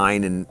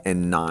 29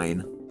 and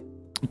 9.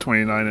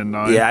 29 and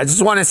 9. Yeah, I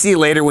just want to see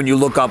later when you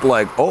look up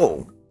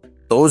oh,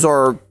 those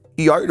are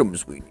the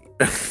items we need.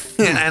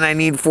 And I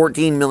need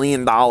 $14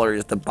 million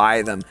to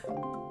buy them.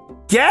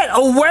 Get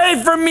away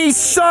from me,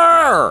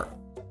 sir!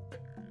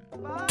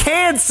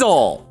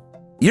 Cancel!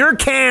 You're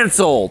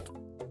canceled.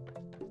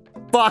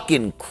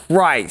 Fucking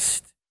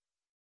Christ.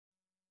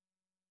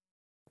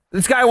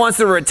 This guy wants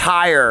to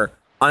retire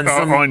on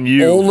some on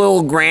you. old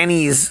little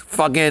granny's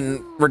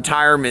fucking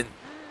retirement,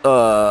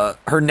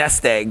 her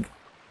nest egg.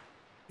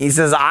 He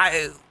says,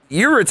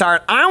 you're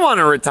retired. I want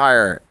to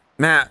retire.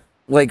 Matt,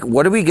 like,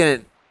 what are we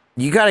gonna,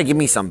 you gotta give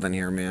me something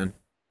here, man.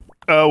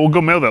 We'll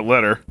go mail that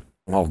letter.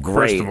 Oh,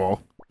 great. First of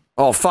all.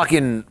 Oh,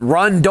 fucking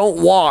run,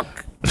 don't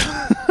walk.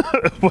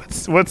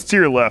 What's to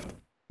your left?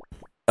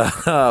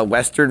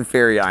 Western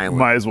Fairy Island.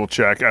 Might as well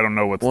check. I don't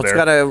know what's Well, it's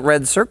there. got a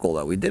red circle,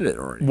 though. We did it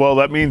already. Well,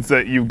 that means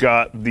that you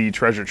got the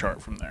treasure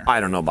chart from there. I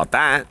don't know about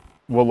that.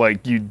 Well,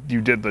 like, you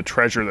did the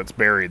treasure that's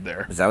buried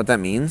there. Is that what that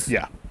means?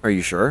 Yeah. Are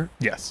you sure?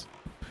 Yes.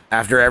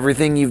 After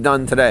everything you've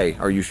done today,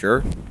 are you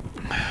sure?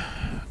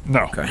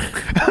 No. Okay.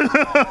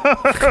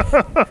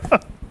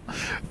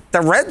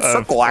 The red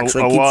circle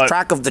actually keeps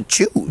track of the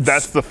chews.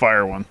 That's the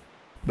fire one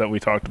that we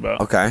talked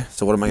about. Okay,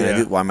 so what am I going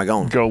to do? Why am I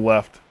going? Go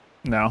left.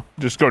 No,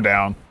 just go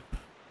down.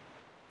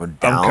 Go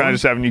down? I'm kind of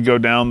just having you go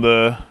down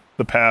the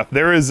path.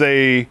 There is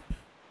a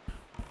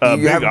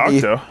big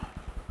octo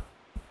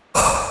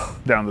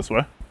down this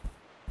way.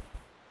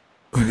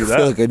 You do I that.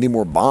 feel like I need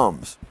more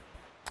bombs.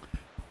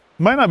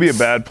 Might not be a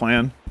bad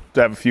plan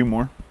to have a few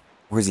more.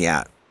 Where's he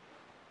at?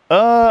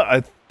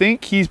 I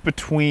think he's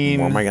between.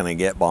 Where am I going to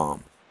get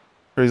bombs?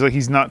 Or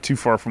he's not too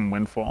far from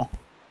Windfall.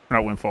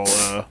 Not Windfall,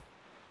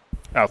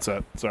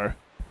 Outset, sorry.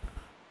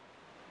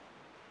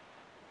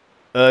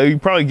 You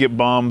probably get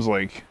bombs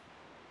like...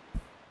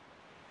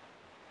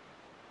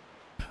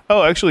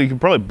 Oh, actually, you could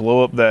probably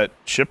blow up that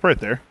ship right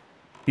there.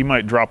 He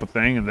might drop a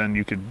thing, and then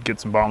you could get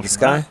some bombs This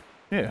from guy?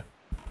 that. Yeah.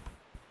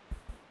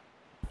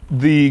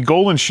 The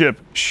golden ship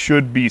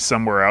should be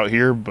somewhere out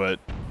here, but...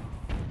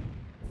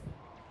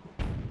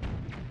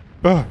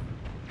 Oh.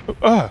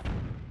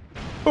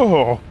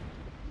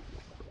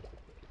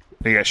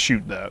 You gotta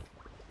shoot that.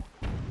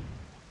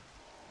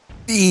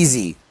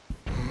 Easy.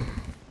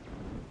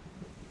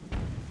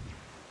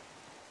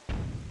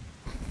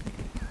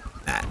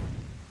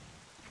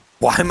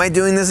 Why am I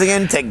doing this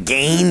again? To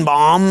gain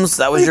bombs?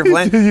 That was your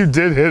plan? You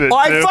did hit it. Oh,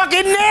 I too.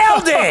 fucking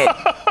nailed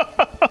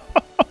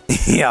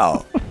it!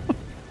 Yo.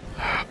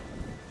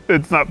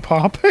 It's not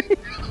popping?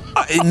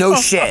 No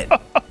shit.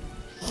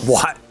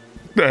 What?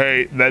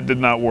 Hey, that did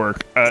not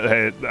work.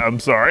 Hey, I'm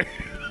sorry.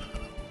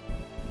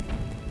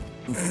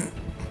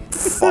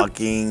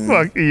 Fucking.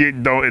 Fuck, you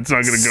don't. It's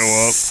not gonna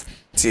go up.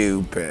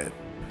 Stupid.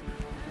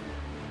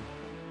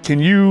 Can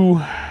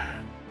you?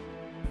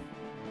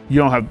 You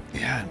don't have.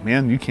 Yeah,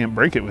 man, you can't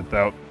break it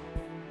without.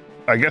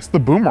 I guess the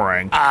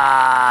boomerang.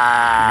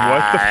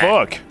 What the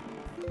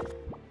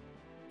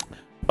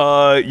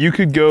fuck? You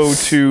could go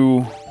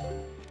to.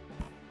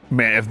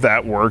 Man, if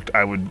that worked,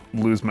 I would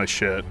lose my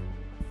shit.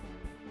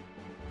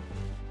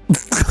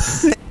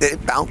 Did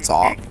it bounce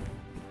off?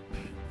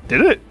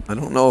 Did it? I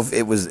don't know if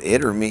it was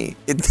it or me.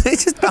 It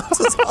just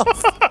bounces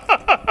off.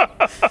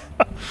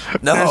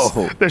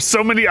 No. There's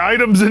so many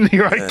items in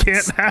here I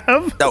can't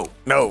have. No.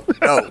 Give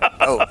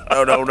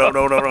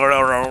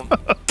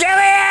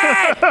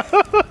it!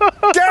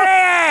 Give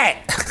it!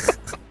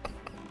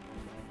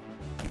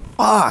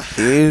 Fuck,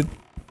 dude.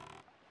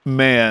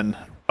 Man.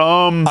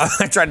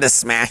 I tried to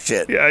smash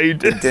it. Yeah, you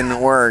did. It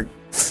didn't work.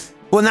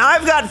 Well, now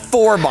I've got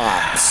 4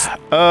 bombs.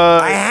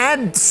 I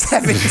had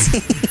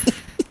 17.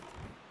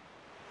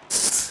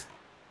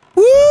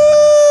 Woo!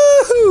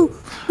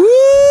 Woo!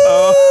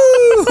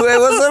 Wait,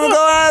 what's going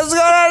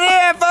on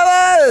here,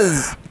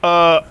 fellas?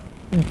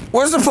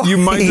 Where's the point? You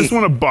might just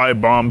want to buy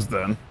bombs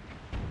then.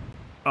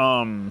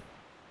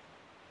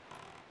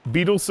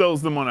 Beetle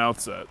sells them on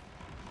Outset.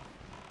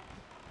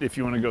 If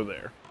you want to go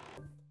there.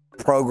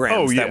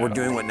 Programs that were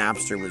doing what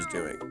Napster was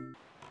doing.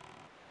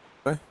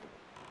 What?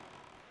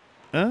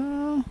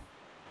 A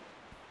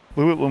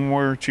little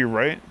more to your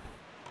right.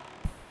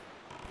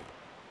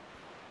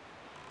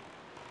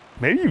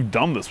 Maybe you've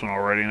done this one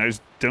already and I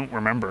just don't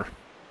remember.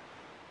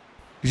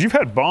 Because you've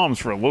had bombs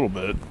for a little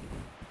bit.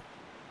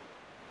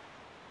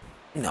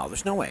 No,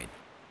 there's no way.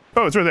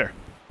 Oh, it's right there.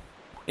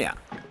 Yeah.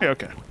 Yeah,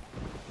 okay.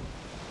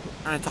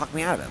 Trying to talk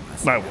me out of it.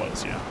 That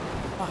was, yeah.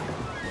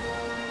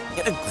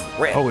 Get a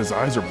grip. Oh, his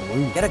eyes are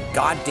blue. Get a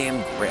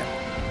goddamn grip.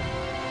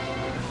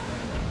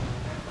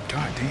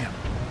 God damn.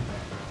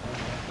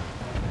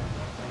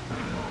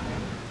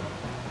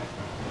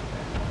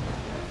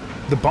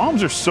 The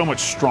bombs are so much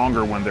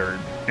stronger when they're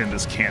in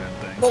this cannon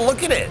thing. Well,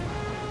 look at it.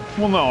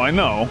 Well, no, I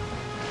know.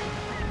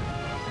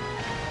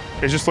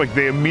 It's just like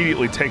they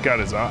immediately take out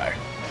his eye.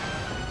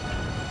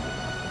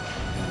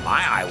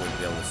 My eye wouldn't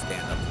be able to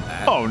stand up to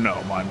that. Oh,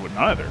 no, mine wouldn't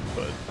either,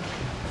 but...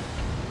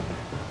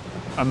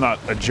 I'm not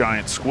a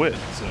giant squid,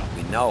 so...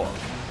 We know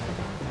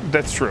of.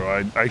 That's true,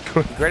 I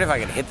could... Great if I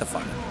could hit the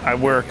fucking... I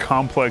wear a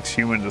complex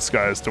human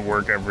disguise to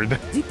work every day.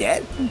 Is he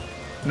dead?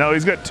 No,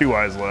 he's got 2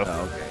 eyes left.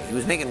 Oh, okay. He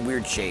was making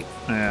weird shape.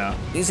 Yeah.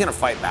 He's gonna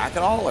fight back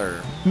at all,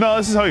 or? No,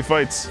 this is how he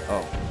fights.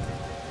 Oh.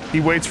 He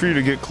waits for you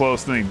to get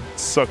close, then he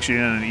sucks you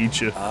in and eats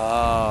you.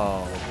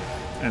 Oh.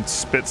 And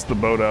spits the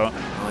boat out.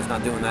 Oh, he's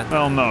not doing that.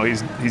 Well, no,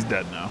 he's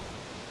dead now.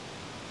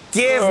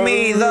 Give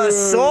me the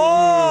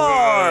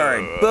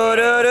sword!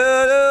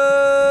 Ba-da-da-da!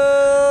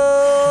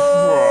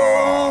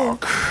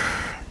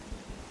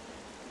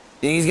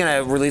 think he's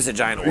gonna release a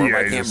giant orb Yeah,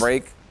 I he can't just-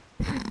 break?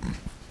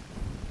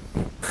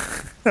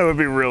 That would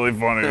be really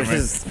funny to me.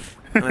 Just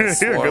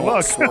Here, good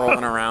luck.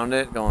 swirling around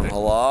it, going,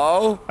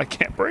 hello? I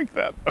can't break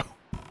that. Though.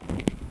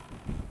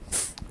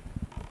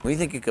 What do you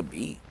think it could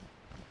be?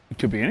 It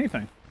could be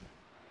anything.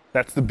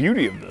 That's the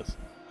beauty of this.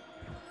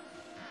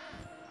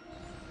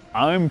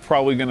 I'm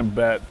probably gonna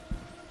bet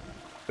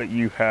that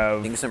you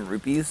have Think some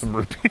rupees? some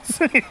rupees.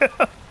 Yeah.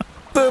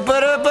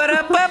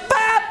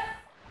 Boop-a-da-ba-da-ba-bop!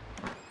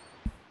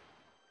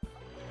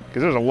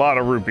 Because there's a lot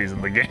of rupees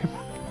in the game.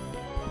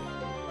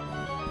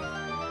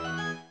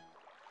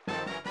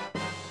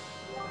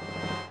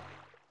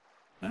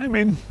 I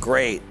mean,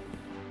 Great.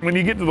 when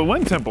you get to the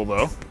wind temple,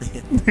 though,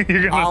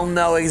 you're I'll gonna,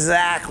 know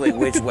exactly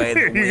which way the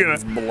You're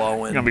wind's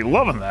blowing. be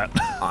loving that.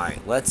 All right,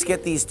 let's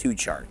get these 2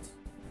 charts,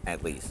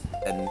 at least.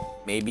 And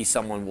maybe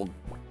someone will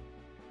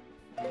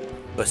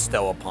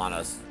bestow upon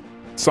us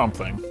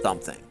Something.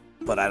 something.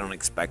 But I don't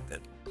expect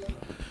it.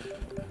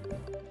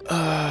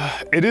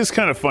 It is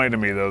kind of funny to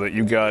me, though, that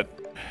you got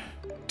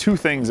 2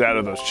 things out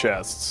of those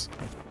chests,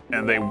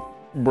 and they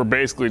were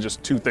basically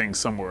just 2 things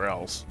somewhere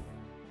else.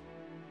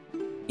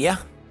 Yeah.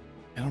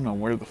 I don't know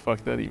where the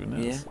fuck that even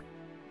is.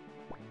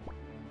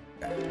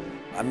 Yeah.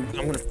 I'm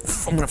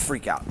gonna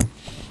freak out.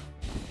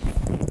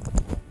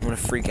 I'm gonna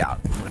freak out.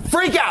 I'm gonna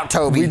freak out,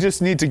 Toby! We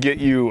just need to get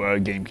you a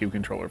GameCube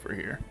controller for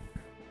here.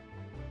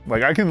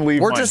 Like, I can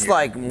leave We're mine just here.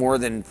 like more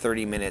than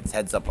 30 minutes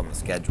heads up on the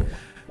schedule.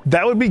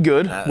 That would be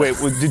good. Wait,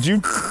 did you...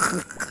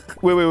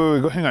 Wait,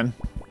 go, hang on.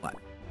 What?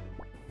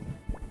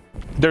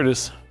 There it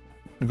is.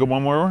 Go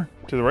one more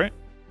to the right.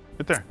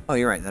 Right there. Oh,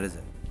 you're right. That is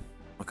it.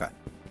 Okay.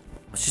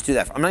 Let's just do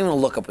that. I'm not even gonna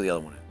look up what the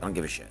other one is. I don't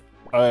give a shit.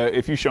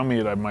 If you show me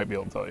it, I might be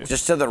able to tell you.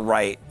 Just to the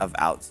right of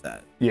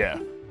outset. Yeah.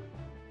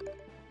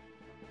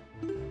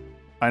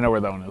 I know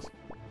where that one is.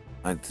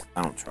 I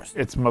don't trust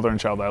it. It's Mother and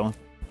Child Island.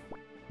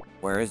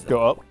 Where is it?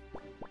 Go up.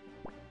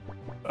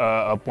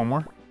 Up one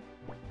more.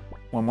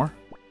 One more.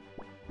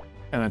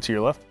 And then to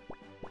your left.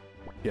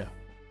 Yeah.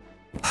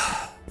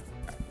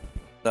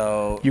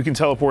 So You can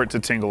teleport to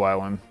Tingle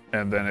Island,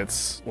 and then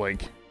it's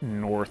like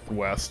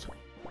northwest.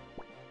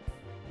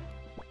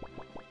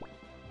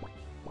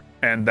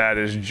 And that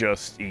is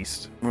just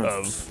east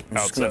of I'm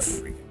just gonna Outset.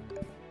 freak.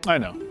 I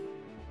know.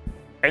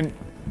 And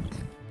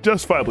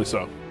justifiably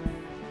so.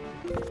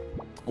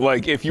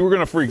 Like, if you were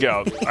gonna freak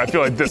out, I feel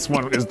like this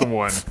one is the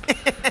one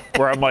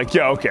where I'm like,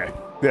 yeah, okay.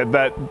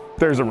 That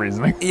there's a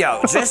reasoning.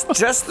 Yo,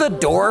 just the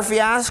door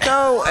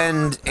fiasco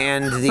and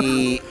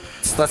the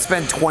let's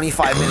spend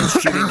 25 minutes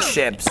shooting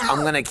ships.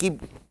 I'm gonna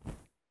keep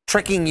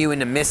tricking you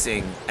into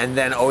missing, and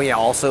then oh yeah,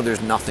 also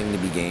there's nothing to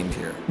be gained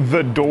here.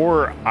 The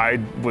door, I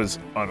was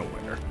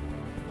unaware.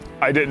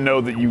 I didn't know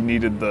that you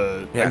needed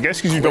the. Yeah, I guess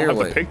because you don't have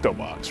clearly. the Picto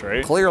box,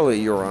 right?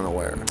 Clearly, you're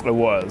unaware. It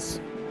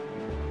was.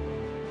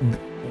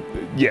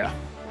 Yeah.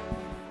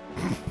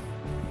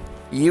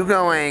 You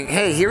going,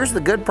 hey, here's the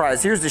good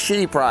prize, here's the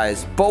shitty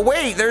prize, but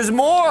wait, there's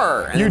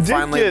more. And You then did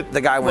finally, get,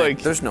 the guy went,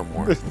 like- there's no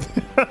more.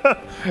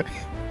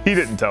 He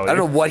didn't tell you. I don't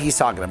know what he's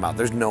talking about.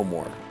 There's no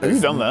more. Have you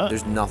done that?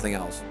 There's nothing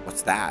else.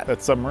 What's that?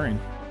 That submarine.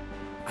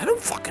 I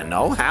don't fucking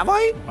know. Have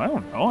I? I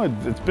don't know.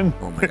 It's been.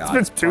 Oh my it's god.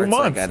 been it's 2 like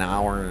months. an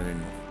hour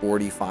and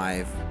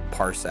 45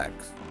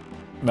 parsecs.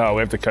 No,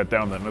 we have to cut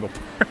down that middle.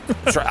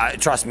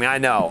 Trust me, I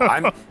know.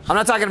 I'm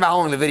not talking about how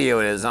long the video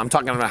is. I'm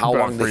talking about how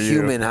About long the for you.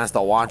 human has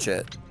to watch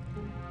it.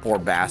 Poor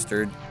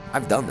bastard.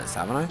 I've done this,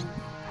 haven't I?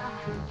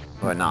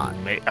 Or not?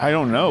 I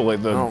don't know. Like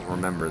I the. don't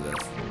remember this.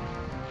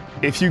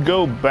 If you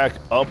go back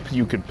up,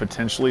 you could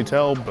potentially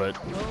tell, but.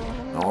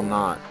 No, I'm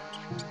not.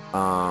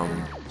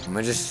 Am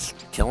I just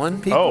killing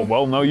people? Oh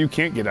well, no, you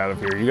can't get out of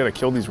here. You got to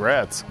kill these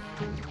rats.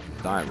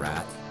 Die,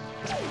 rat.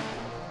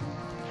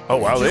 Oh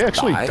wow, They they just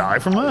actually die? die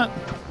from that.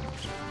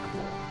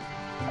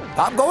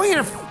 Stop going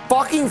in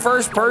fucking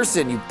first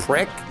person, you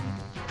prick.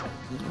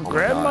 Oh my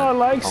Grandma God.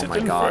 likes Oh it my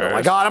in god, oh my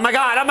first. god, oh my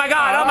god, oh my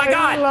god, oh my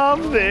god! I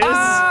love this.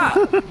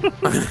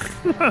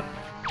 Ah!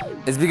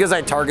 It's because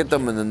I target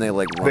them and then they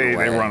like run They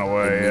away. run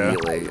away, yeah.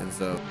 immediately, and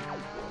so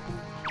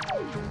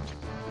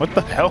What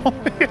the hell?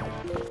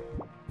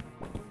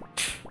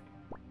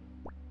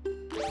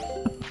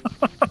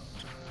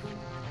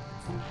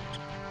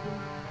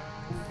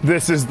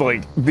 This is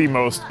like the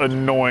most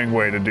annoying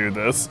way to do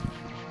this.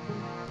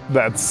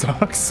 That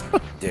sucks.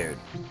 dude,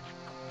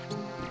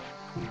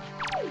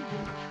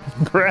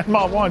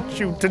 Grandma wants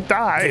you to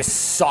die. this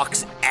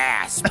sucks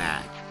ass,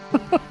 man.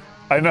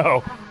 I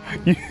know.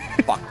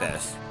 Fuck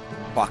this.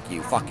 Fuck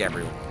you. Fuck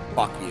everyone.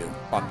 Fuck you.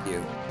 Fuck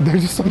you. They're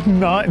just like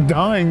not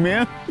dying,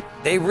 man.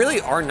 They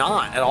really are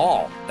not at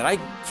all. Did I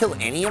kill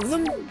any of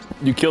them?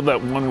 You killed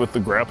that one with the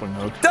grappling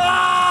hook.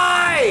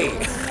 Die!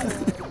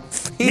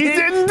 He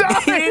didn't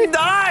die! He didn't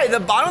die! The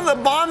bottom of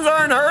the bombs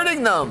aren't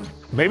hurting them!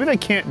 Maybe they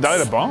can't die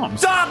to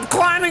bombs. Stop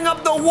climbing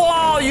up the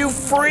wall, you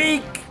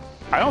freak!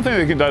 I don't think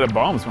they can die to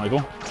bombs,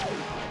 Michael.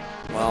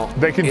 Well,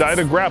 They can die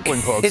it's- to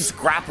grappling hooks. It's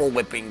grapple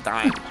whipping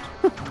time.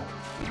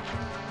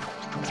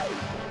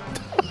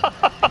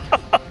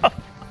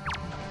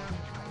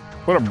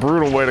 What a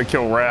brutal way to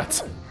kill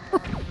rats.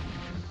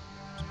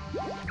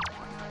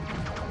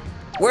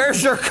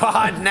 Where's your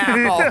god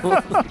now?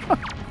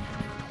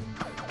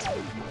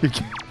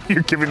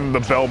 You're giving him the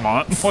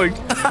Belmont, like.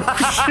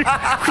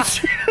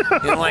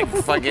 You're like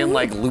fucking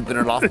like looping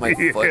it off my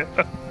foot.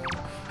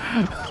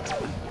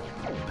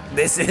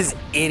 This is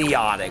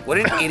idiotic. What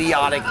an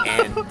idiotic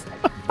end.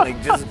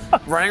 Like just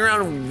running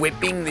around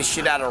whipping the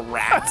shit out of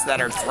rats that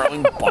are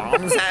throwing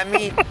bombs at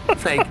me.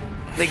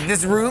 Like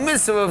this room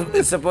is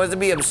supposed to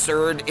be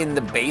absurd in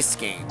the base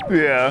game.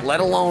 Yeah. Let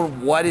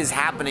alone what is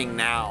happening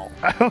now.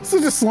 I also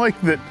just like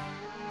that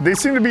they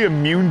seem to be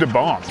immune to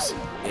bombs.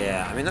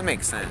 Yeah, I mean that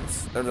makes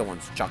sense. They're the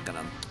ones chucking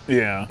them.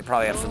 Yeah. They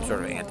probably have some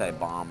sort of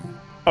anti-bomb.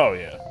 Oh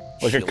yeah,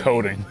 like a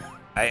coating.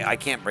 I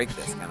can't break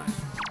this, can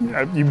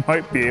I? You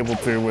might be able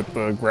to with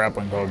the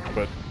grappling hook,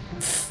 but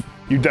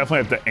you definitely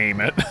have to aim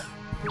it.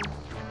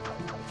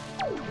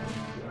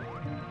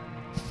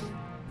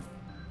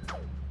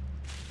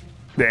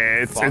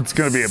 Yeah, it's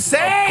gonna be a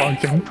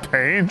fucking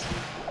pain.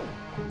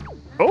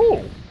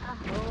 Oh!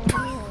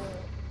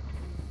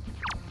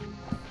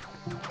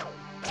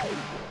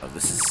 Oh,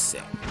 this is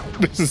sick.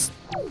 This is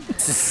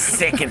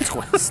sick and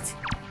twisted.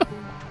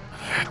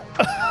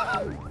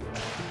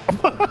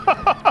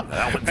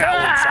 that one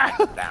shot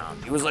him down.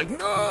 He was like,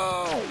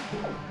 no!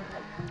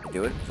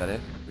 Do it? Is that it?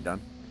 We're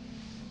done?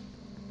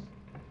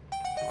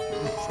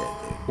 Shit,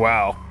 dude.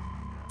 Wow.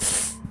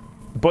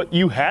 But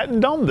you hadn't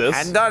done this.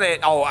 Hadn't done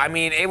it. Oh, I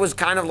mean, it was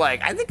kind of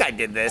like, I think I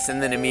did this,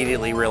 and then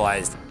immediately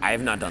realized I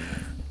have not done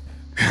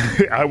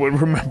this. I would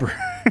remember.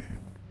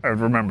 I would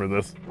remember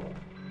this.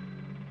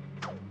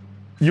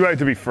 You had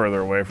to be further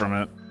away from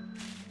it.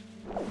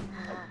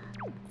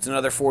 It's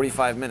another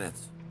 45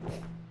 minutes.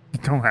 You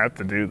don't have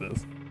to do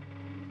this.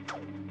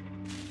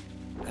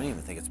 I don't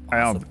even think it's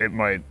possible. It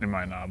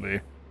might not be.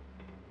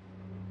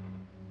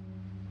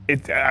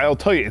 I'll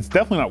tell you, it's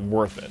definitely not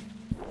worth it.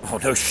 Oh,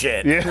 no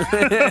shit. Yeah.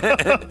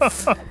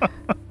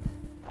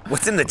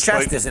 What's in the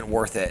chest isn't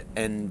worth it,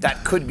 and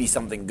that could be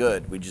something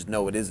good. We just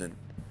know it isn't.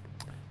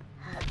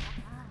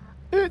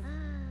 It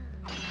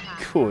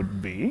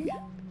could be.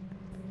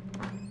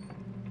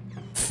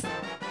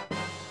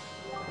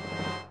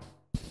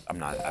 I'm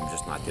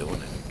just not doing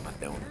it. I'm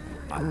not doing it.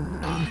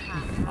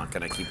 I'm not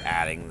gonna keep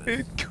adding this.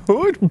 It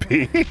could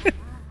be.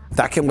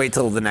 That can wait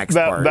till the next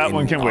part. That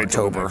one can wait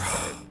October.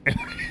 till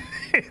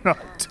in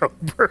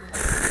October.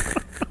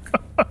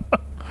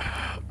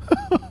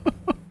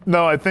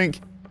 No, I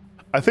think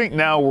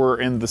now we're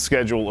in the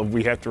schedule of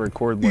we have to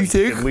record like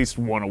at least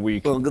one a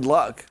week. Well, good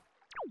luck.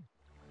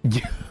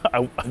 Yeah,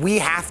 we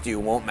have to.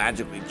 Won't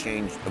magically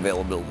change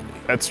availability.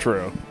 That's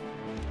true.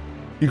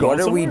 What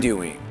are we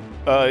doing?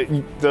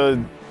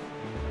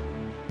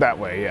 That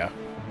way, yeah.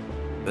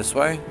 This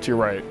way? To your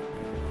right.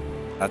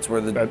 That's where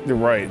you're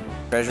right.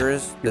 Treasure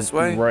is? This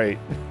way? Right.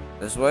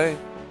 This way?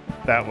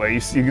 That way.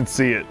 You can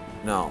see it.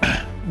 No.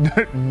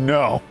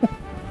 No.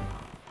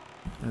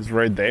 It's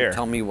right there.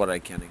 Tell me what I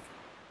can.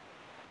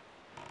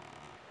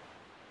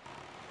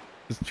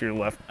 It's to your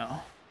left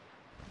now.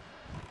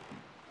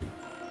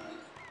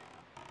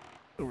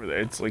 Over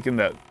there. It's like in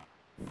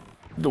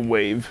the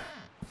wave.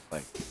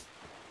 Like.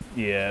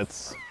 Yeah,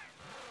 it's.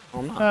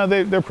 Oh, no.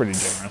 They're pretty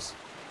generous.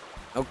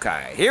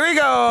 Okay, here we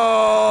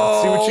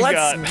go. Let's see what you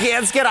got.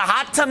 Let's get a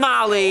hot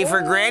tamale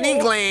for Granny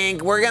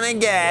Glink. We're gonna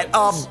get.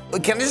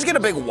 Can I just get a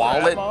big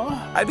wallet?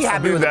 I'd be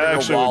happy with a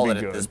bigger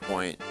wallet at this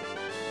point.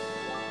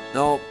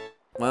 Nope.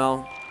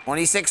 Well,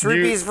 26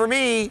 rupees for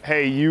me.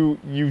 Hey, you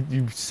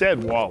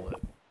said wallet.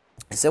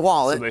 I said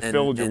wallet, so they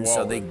filled your wallet.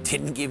 So they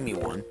didn't give me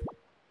one.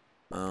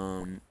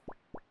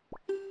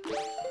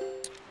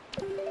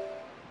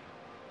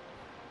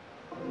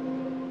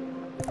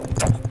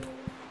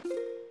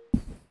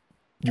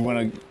 You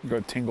want to go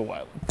Tingle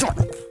Island?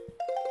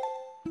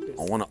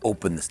 I want to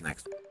open this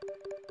next one.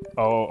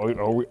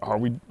 Oh, are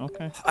we?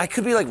 Okay. I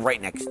could be like right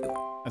next to it.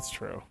 That's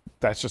true.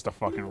 That's just a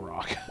fucking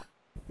rock.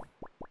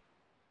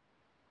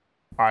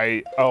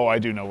 I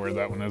do know where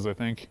that one is, I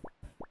think.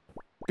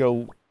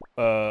 Go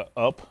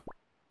up,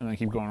 and then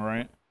keep going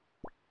right.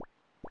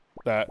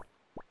 That.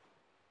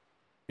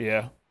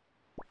 Yeah.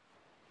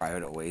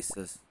 Private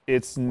Oasis.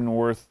 It's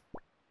northwest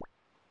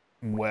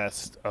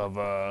of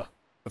the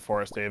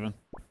Forest Haven.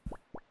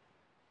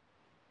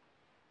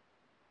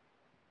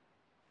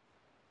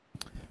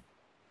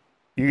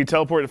 You can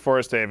teleport to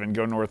Forest Haven,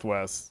 go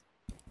northwest.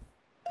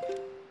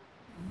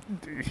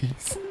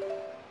 Jeez.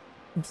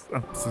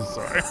 I'm so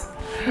sorry.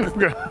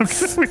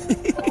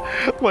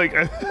 Like,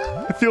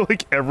 I feel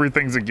like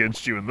everything's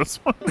against you in this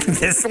one.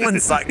 This one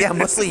sucks. Yeah,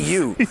 mostly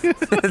you.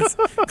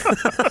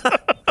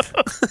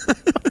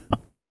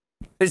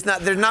 There's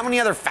not many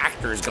other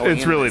factors going.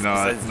 It's really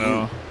not.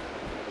 No.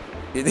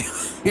 You're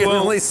the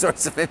only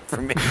source of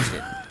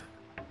information.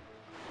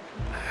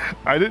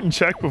 I didn't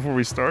check before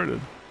we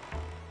started.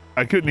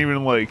 I couldn't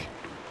even like.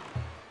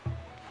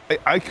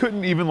 I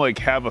couldn't even like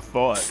have a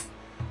thought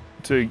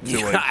to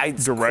like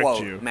direct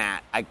quote, you.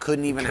 Matt, I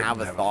couldn't even have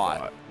a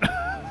thought.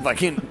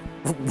 Fucking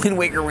Wind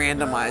Waker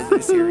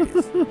Randomizer series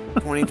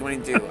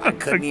 2022. I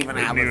couldn't even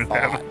have a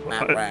thought.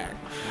 Matt Bragg.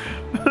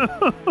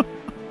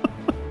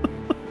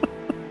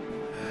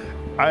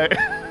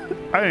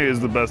 think it's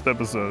the best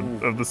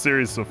episode of the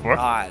series so far.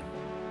 God.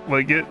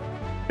 Like it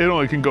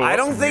only can go. I up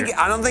don't from think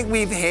here.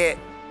 we've hit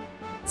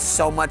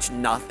so much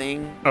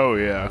nothing Oh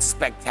yeah.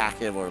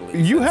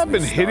 spectacularly. You since have we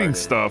been hitting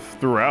started. stuff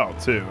throughout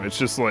too. It's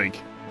just like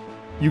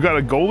you got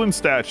a golden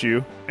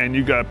statue and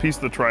you got a piece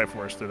of the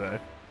Triforce today.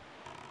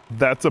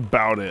 That's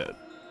about it.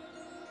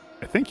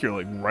 I think you're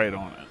like right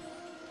on it.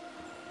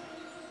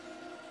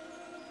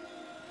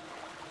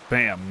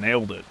 Bam,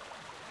 nailed it.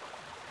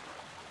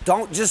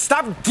 Don't just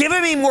stop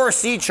giving me more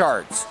C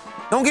charts.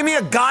 Don't give me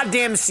a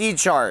goddamn C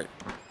chart.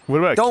 What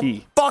about Don't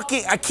key?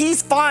 fucking a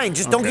key's fine.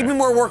 Just don't Okay. give me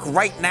more work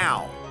right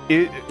now.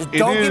 Just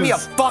don't give me a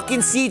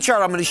fucking C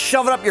chart. I'm gonna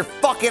shove it up your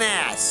fucking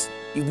ass,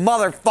 you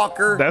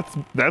motherfucker.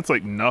 That's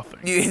like nothing.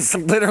 It's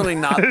literally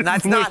nothing.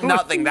 That's not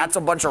nothing. That's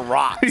a bunch of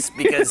rocks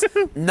because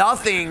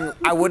nothing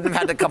I wouldn't have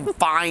had to come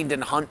find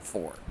and hunt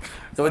for.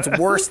 So it's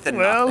worse than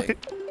nothing.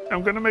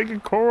 I'm gonna make a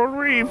coral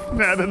reef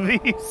out of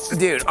these.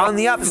 Dude, on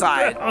the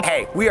upside,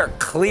 hey, we are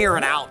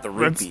clearing out the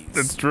rupees.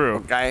 That's true.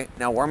 Okay,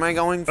 now where am I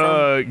going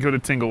from? Go to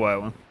Tingle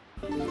Island.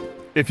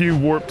 If you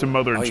warp to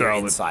Mother and Oh, you're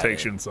Child, it inside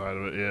takes it. you inside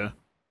of it, yeah.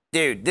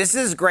 Dude, this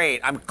is great.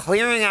 I'm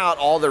clearing out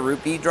all the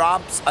rupee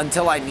drops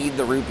until I need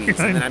the rupees,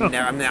 and then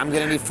I'm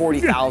gonna need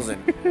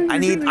 40,000. I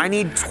need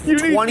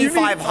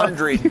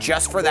 2,500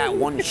 just for that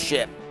one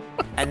ship,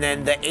 and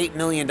then the $8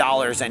 million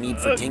I need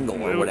for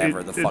Tingle or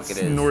whatever the fuck it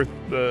is.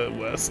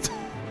 Northwest.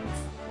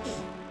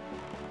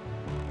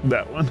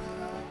 That one.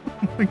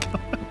 Oh my God.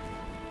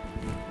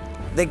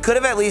 They could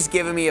have at least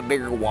given me a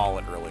bigger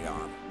wallet early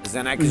on, because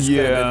then I could have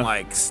been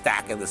like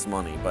stacking this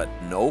money, but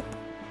nope.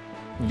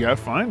 You gotta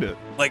find it.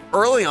 Like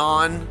early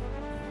on,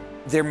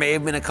 there may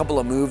have been a couple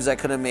of moves I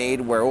could have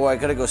made where, I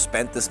could have go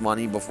spent this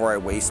money before I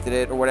wasted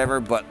it or whatever,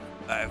 but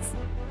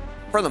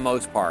for the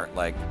most part,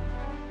 like,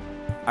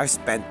 I've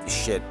spent the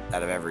shit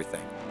out of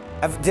everything.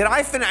 Did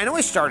I finish? I know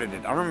I started it.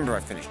 I don't remember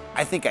if I finished.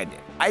 I think I did.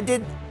 I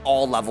did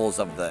all levels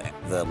of the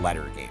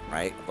letter game,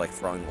 right? Of like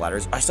throwing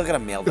letters. I still gotta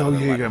mail the Oh yeah,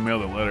 you letter. gotta mail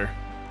the letter.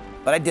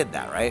 But I did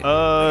that, right?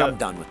 Like, I'm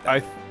done with that. I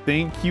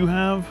think you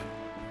have.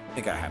 I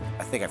think I have.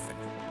 I think I finished.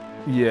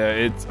 Yeah,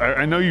 it's.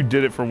 I know you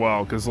did it for a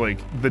while because like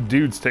the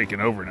dude's taking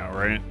over now,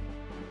 right?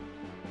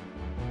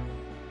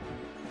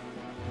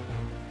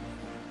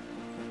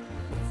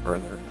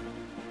 Further.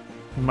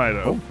 Might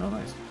have. Oh,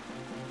 nice.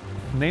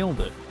 Nailed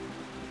it.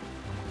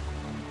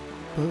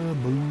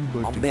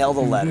 I'll mail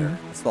the letter.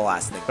 That's the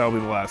last thing. That'll be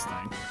the last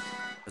thing.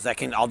 Because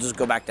I'll just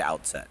go back to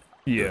outset.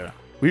 Yeah.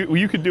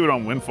 You could do it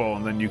on Windfall,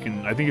 and then you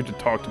can. I think you have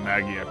to talk to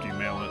Maggie after you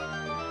mail it.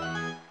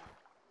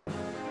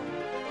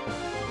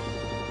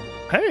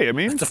 Hey, I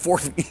mean, It's a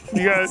fourth.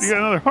 you got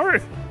another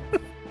heart.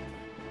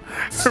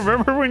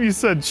 Remember when you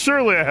said,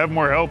 "Surely I have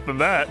more health than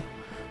that"?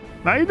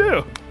 Now you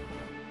do.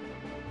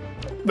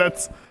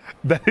 That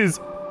is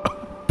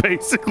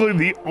basically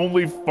the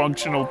only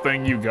functional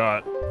thing you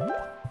got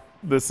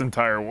this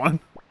entire one.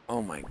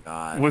 Oh my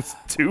god. Was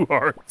 2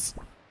 hearts.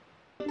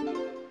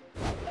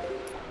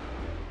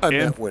 I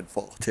meant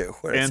Windfall too.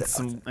 And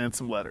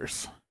some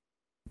letters.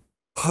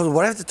 Oh,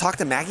 what do I have to talk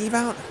to Maggie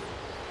about?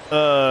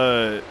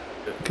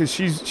 Because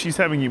she's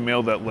having you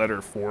mail that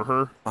letter for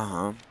her.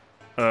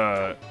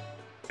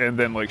 And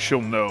then like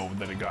she'll know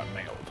that it got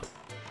mailed.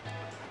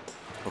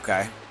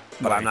 Okay.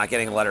 But I'm not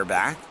getting a letter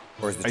back?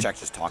 Or is the check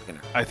just talking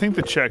to her? I think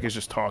the check is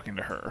just talking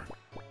to her.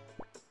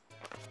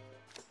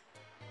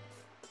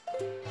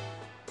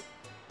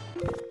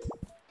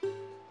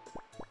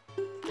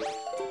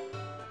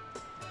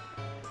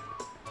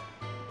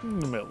 In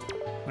the middle.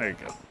 There you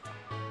go.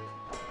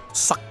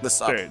 Suck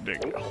this up. There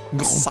you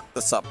go. Suck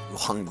this up, you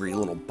hungry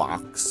little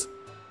box.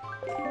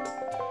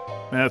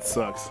 That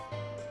sucks.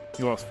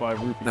 You lost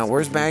 5 rupees. Now,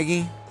 where's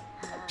Maggie?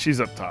 She's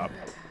up top.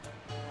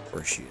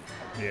 Where's she?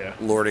 Yeah.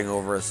 Lording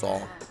over us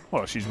all.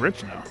 Well, she's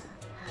rich now.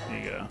 There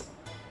you go.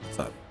 What's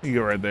up? You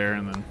go right there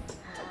and then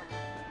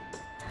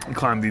you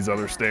climb these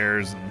other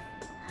stairs. And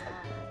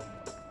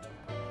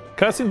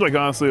kind of seems like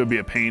honestly it would be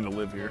a pain to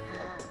live here.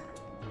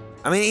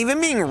 I mean,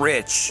 even being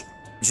rich,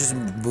 just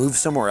move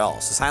somewhere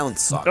else. This island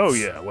sucks. Oh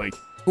yeah, like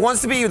Who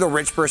wants to be the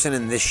rich person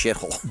in this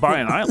shithole? buy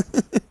an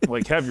island.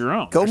 Like have your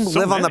own. Go There's so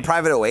live on the many.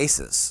 private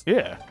oasis.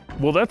 Yeah.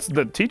 Well, that's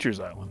the teacher's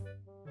island.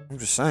 I'm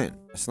just saying,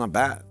 it's not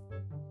bad.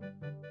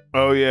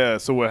 Oh yeah.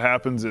 So what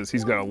happens is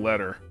he's got a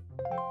letter,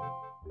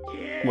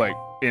 like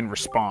in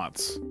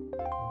response.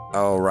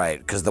 Oh right,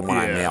 because the one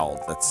I Yeah. mailed,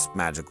 that's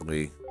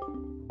magically.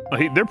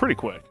 They're pretty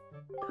quick.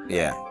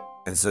 Yeah.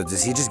 And so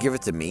does he just give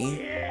it to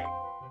me? I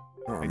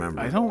don't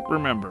remember. I don't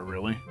remember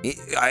really.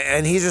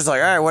 And he's just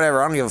like, all right,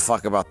 whatever. I don't give a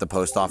fuck about the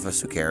post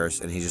office. Who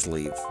cares? And he just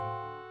leaves.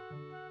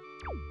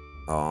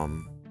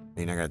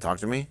 You're not gonna talk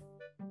to me?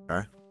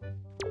 Okay.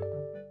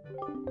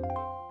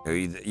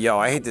 Yo,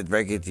 I hate to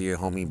break it to you,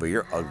 homie, but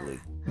you're ugly.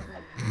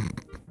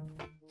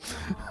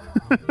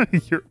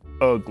 You're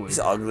ugly. He's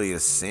ugly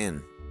as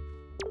sin.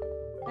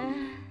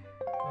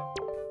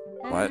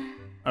 What?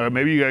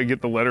 Maybe you gotta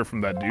get the letter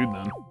from that dude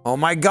then. Oh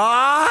my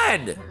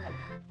God!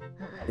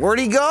 Where'd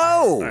he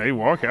go? Hey,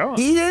 walk out.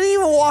 He didn't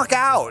even walk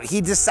out.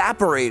 He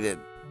disapparated.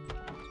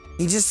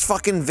 He just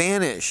fucking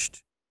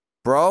vanished.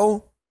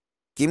 Bro,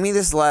 Give me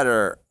this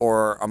letter,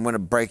 or I'm gonna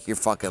break your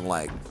fucking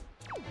leg.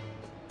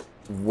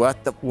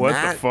 What the? What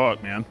Matt? the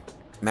fuck, man?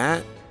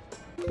 Matt?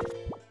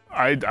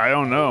 I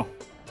don't know.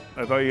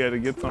 I thought you had to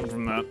get something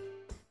from that.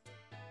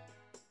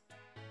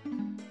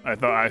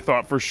 I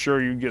thought for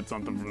sure you'd get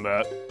something from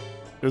that.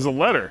 There's a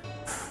letter.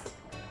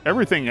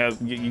 Everything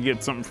has you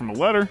get something from a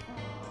letter.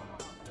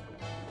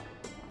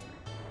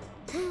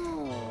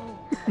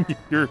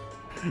 You're.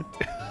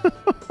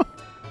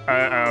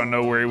 I don't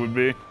know where he would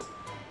be.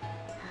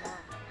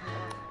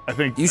 I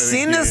think You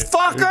seen this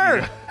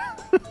fucker?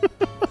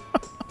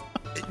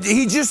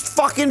 He just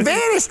fucking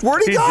vanished.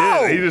 Where'd he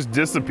go? Did. He just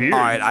disappeared. All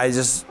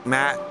right,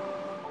 Matt.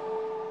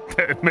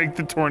 Make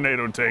the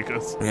tornado take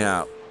us.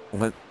 Yeah.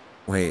 What?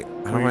 Wait.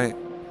 How do I?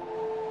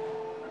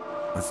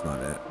 That's not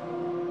it.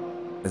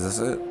 Is this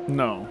it?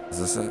 No. Is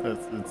this it?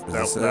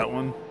 It's that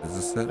one. Is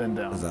this it? Then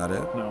down. Is that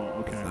it? No.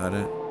 Okay. Is that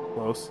it?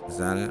 Close. Is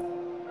that it?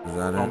 Is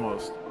that it?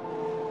 Almost.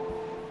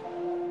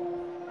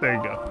 There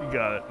you go. You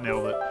got it.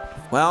 Nailed it.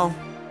 Well,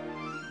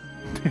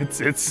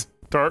 it's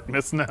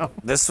darkness now.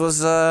 this was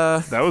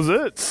That was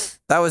it.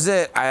 That was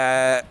it.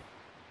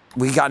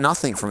 We got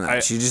nothing from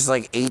that. She just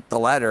like ate the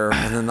letter,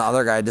 and then the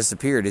other guy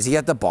disappeared. Is he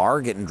at the bar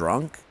getting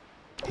drunk?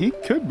 He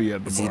could be at the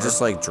bar. Is he just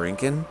like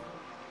drinking?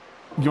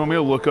 You want me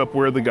to look up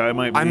where the guy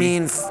might be? I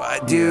mean,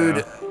 dude,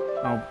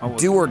 yeah. I'll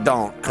do or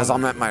don't, because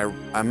I'm at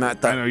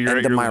the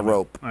end of my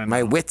rope.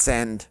 My wits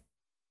end.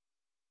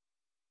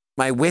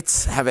 My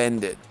wits have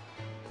ended.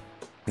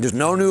 There's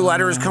no new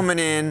letters coming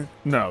in.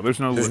 No, there's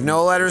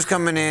no letters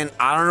coming in.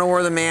 I don't know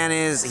where the man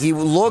is. He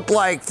looked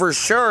like for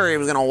sure he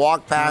was gonna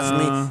walk past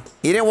me.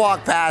 He didn't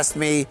walk past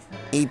me.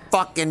 He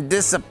fucking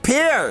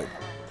disappeared.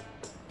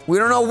 We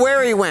don't know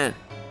where he went.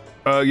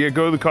 Yeah,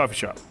 go to the coffee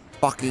shop.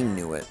 Fucking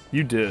knew it.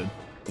 You did.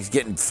 He's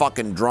getting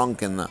fucking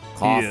drunk in the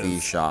coffee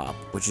shop,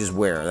 which is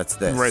where? That's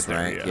this, right?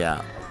 There,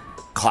 yeah.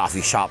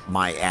 Coffee shop,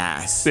 my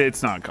ass.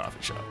 It's not a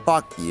coffee shop.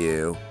 Fuck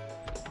you.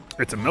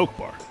 It's a milk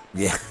bar.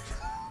 Yeah.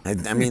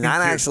 I mean,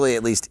 that actually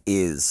at least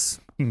is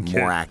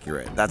more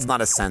accurate. That's not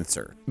a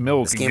censor.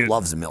 Milk. This game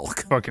loves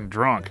milk. Fucking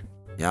drunk.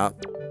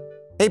 Yep.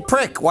 Hey,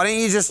 prick, why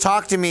didn't you just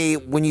talk to me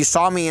when you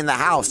saw me in the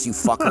house, you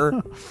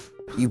fucker?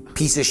 You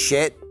piece of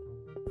shit.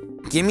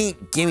 Give me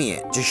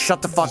it. Just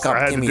shut the fuck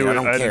up. Give me it. I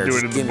don't care.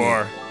 Just give me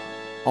it.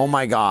 Oh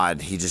my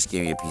God, he just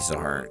gave me a piece of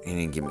heart. He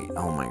didn't give me,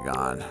 oh my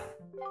God.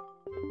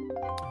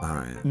 All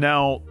right.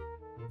 Now,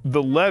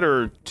 the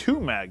letter to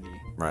Maggie.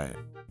 Right.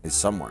 Is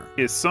somewhere.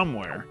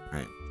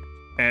 Right.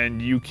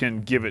 And you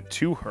can give it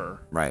to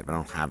her. Right, but I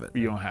don't have it.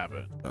 You don't have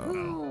it.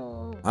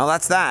 No. Well,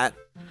 that's that.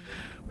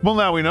 Well,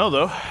 now we know,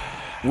 though.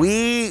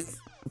 We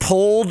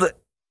pulled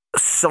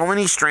so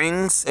many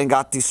strings and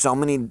got through so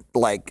many,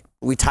 like,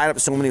 we tied up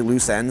so many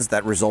loose ends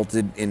that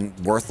resulted in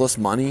worthless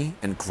money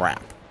and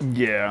crap.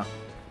 Yeah.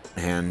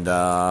 And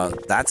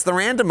that's the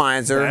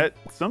randomizer.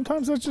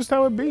 Sometimes that's just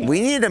how it be.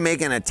 We need to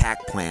make an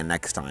attack plan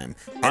next time.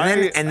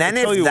 And then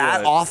if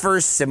that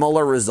offers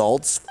similar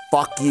results,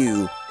 fuck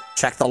you.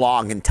 Check the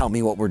log and tell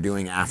me what we're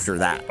doing after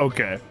that.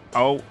 Okay.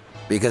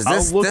 Because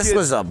this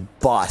was a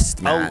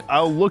bust, man.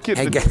 I'll look at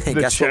the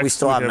guess what we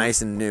still have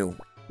nice and new?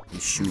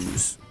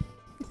 Shoes.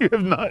 You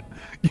have not.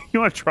 You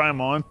want to try them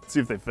on?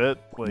 See if they fit?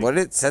 Like, what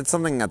it said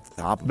something at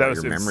the top about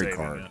your memory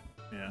card.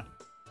 Yeah.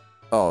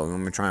 Oh, you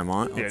want me to try them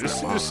on? Yeah,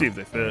 just see if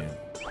they fit.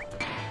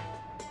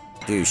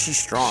 Dude, she's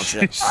strong.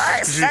 She's like,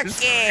 alright,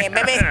 fuck yeah,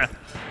 baby.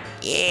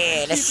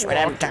 Yeah, that's what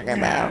I'm talking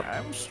about.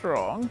 I'm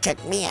strong.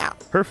 Check me out.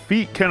 Her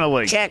feet kind of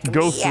like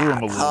go through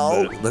them a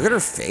little bit. Look at her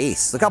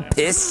face. Look how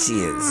pissed she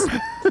is.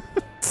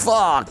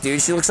 Fuck,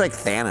 dude. She looks like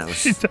Thanos.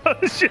 She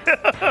does,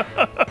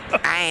 yeah.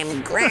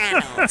 I'm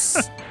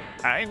Granos.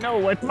 I know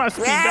what must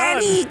be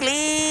Granny done.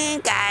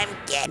 Glink, I'm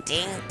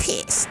getting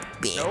pissed,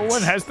 bitch. No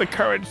one has the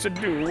courage to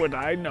do what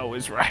I know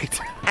is right.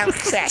 I'll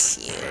crush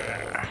you.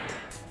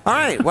 All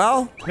right,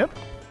 well. Yep.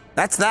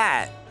 That's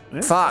that.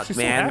 Yeah, Fuck, she's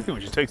man. So happy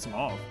when she takes them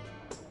off.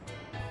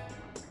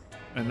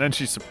 And then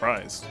she's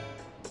surprised.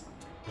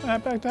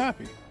 Back to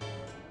happy.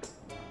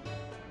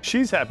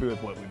 She's happy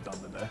with what we've done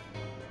today.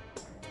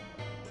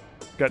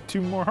 Got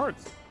 2 more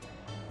hearts.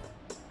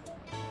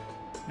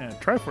 Yeah,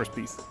 Triforce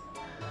piece.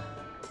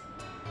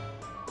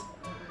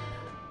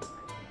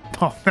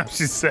 Oh, now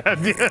she's sad.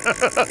 Yeah.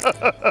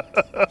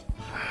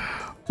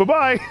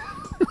 Bye-bye.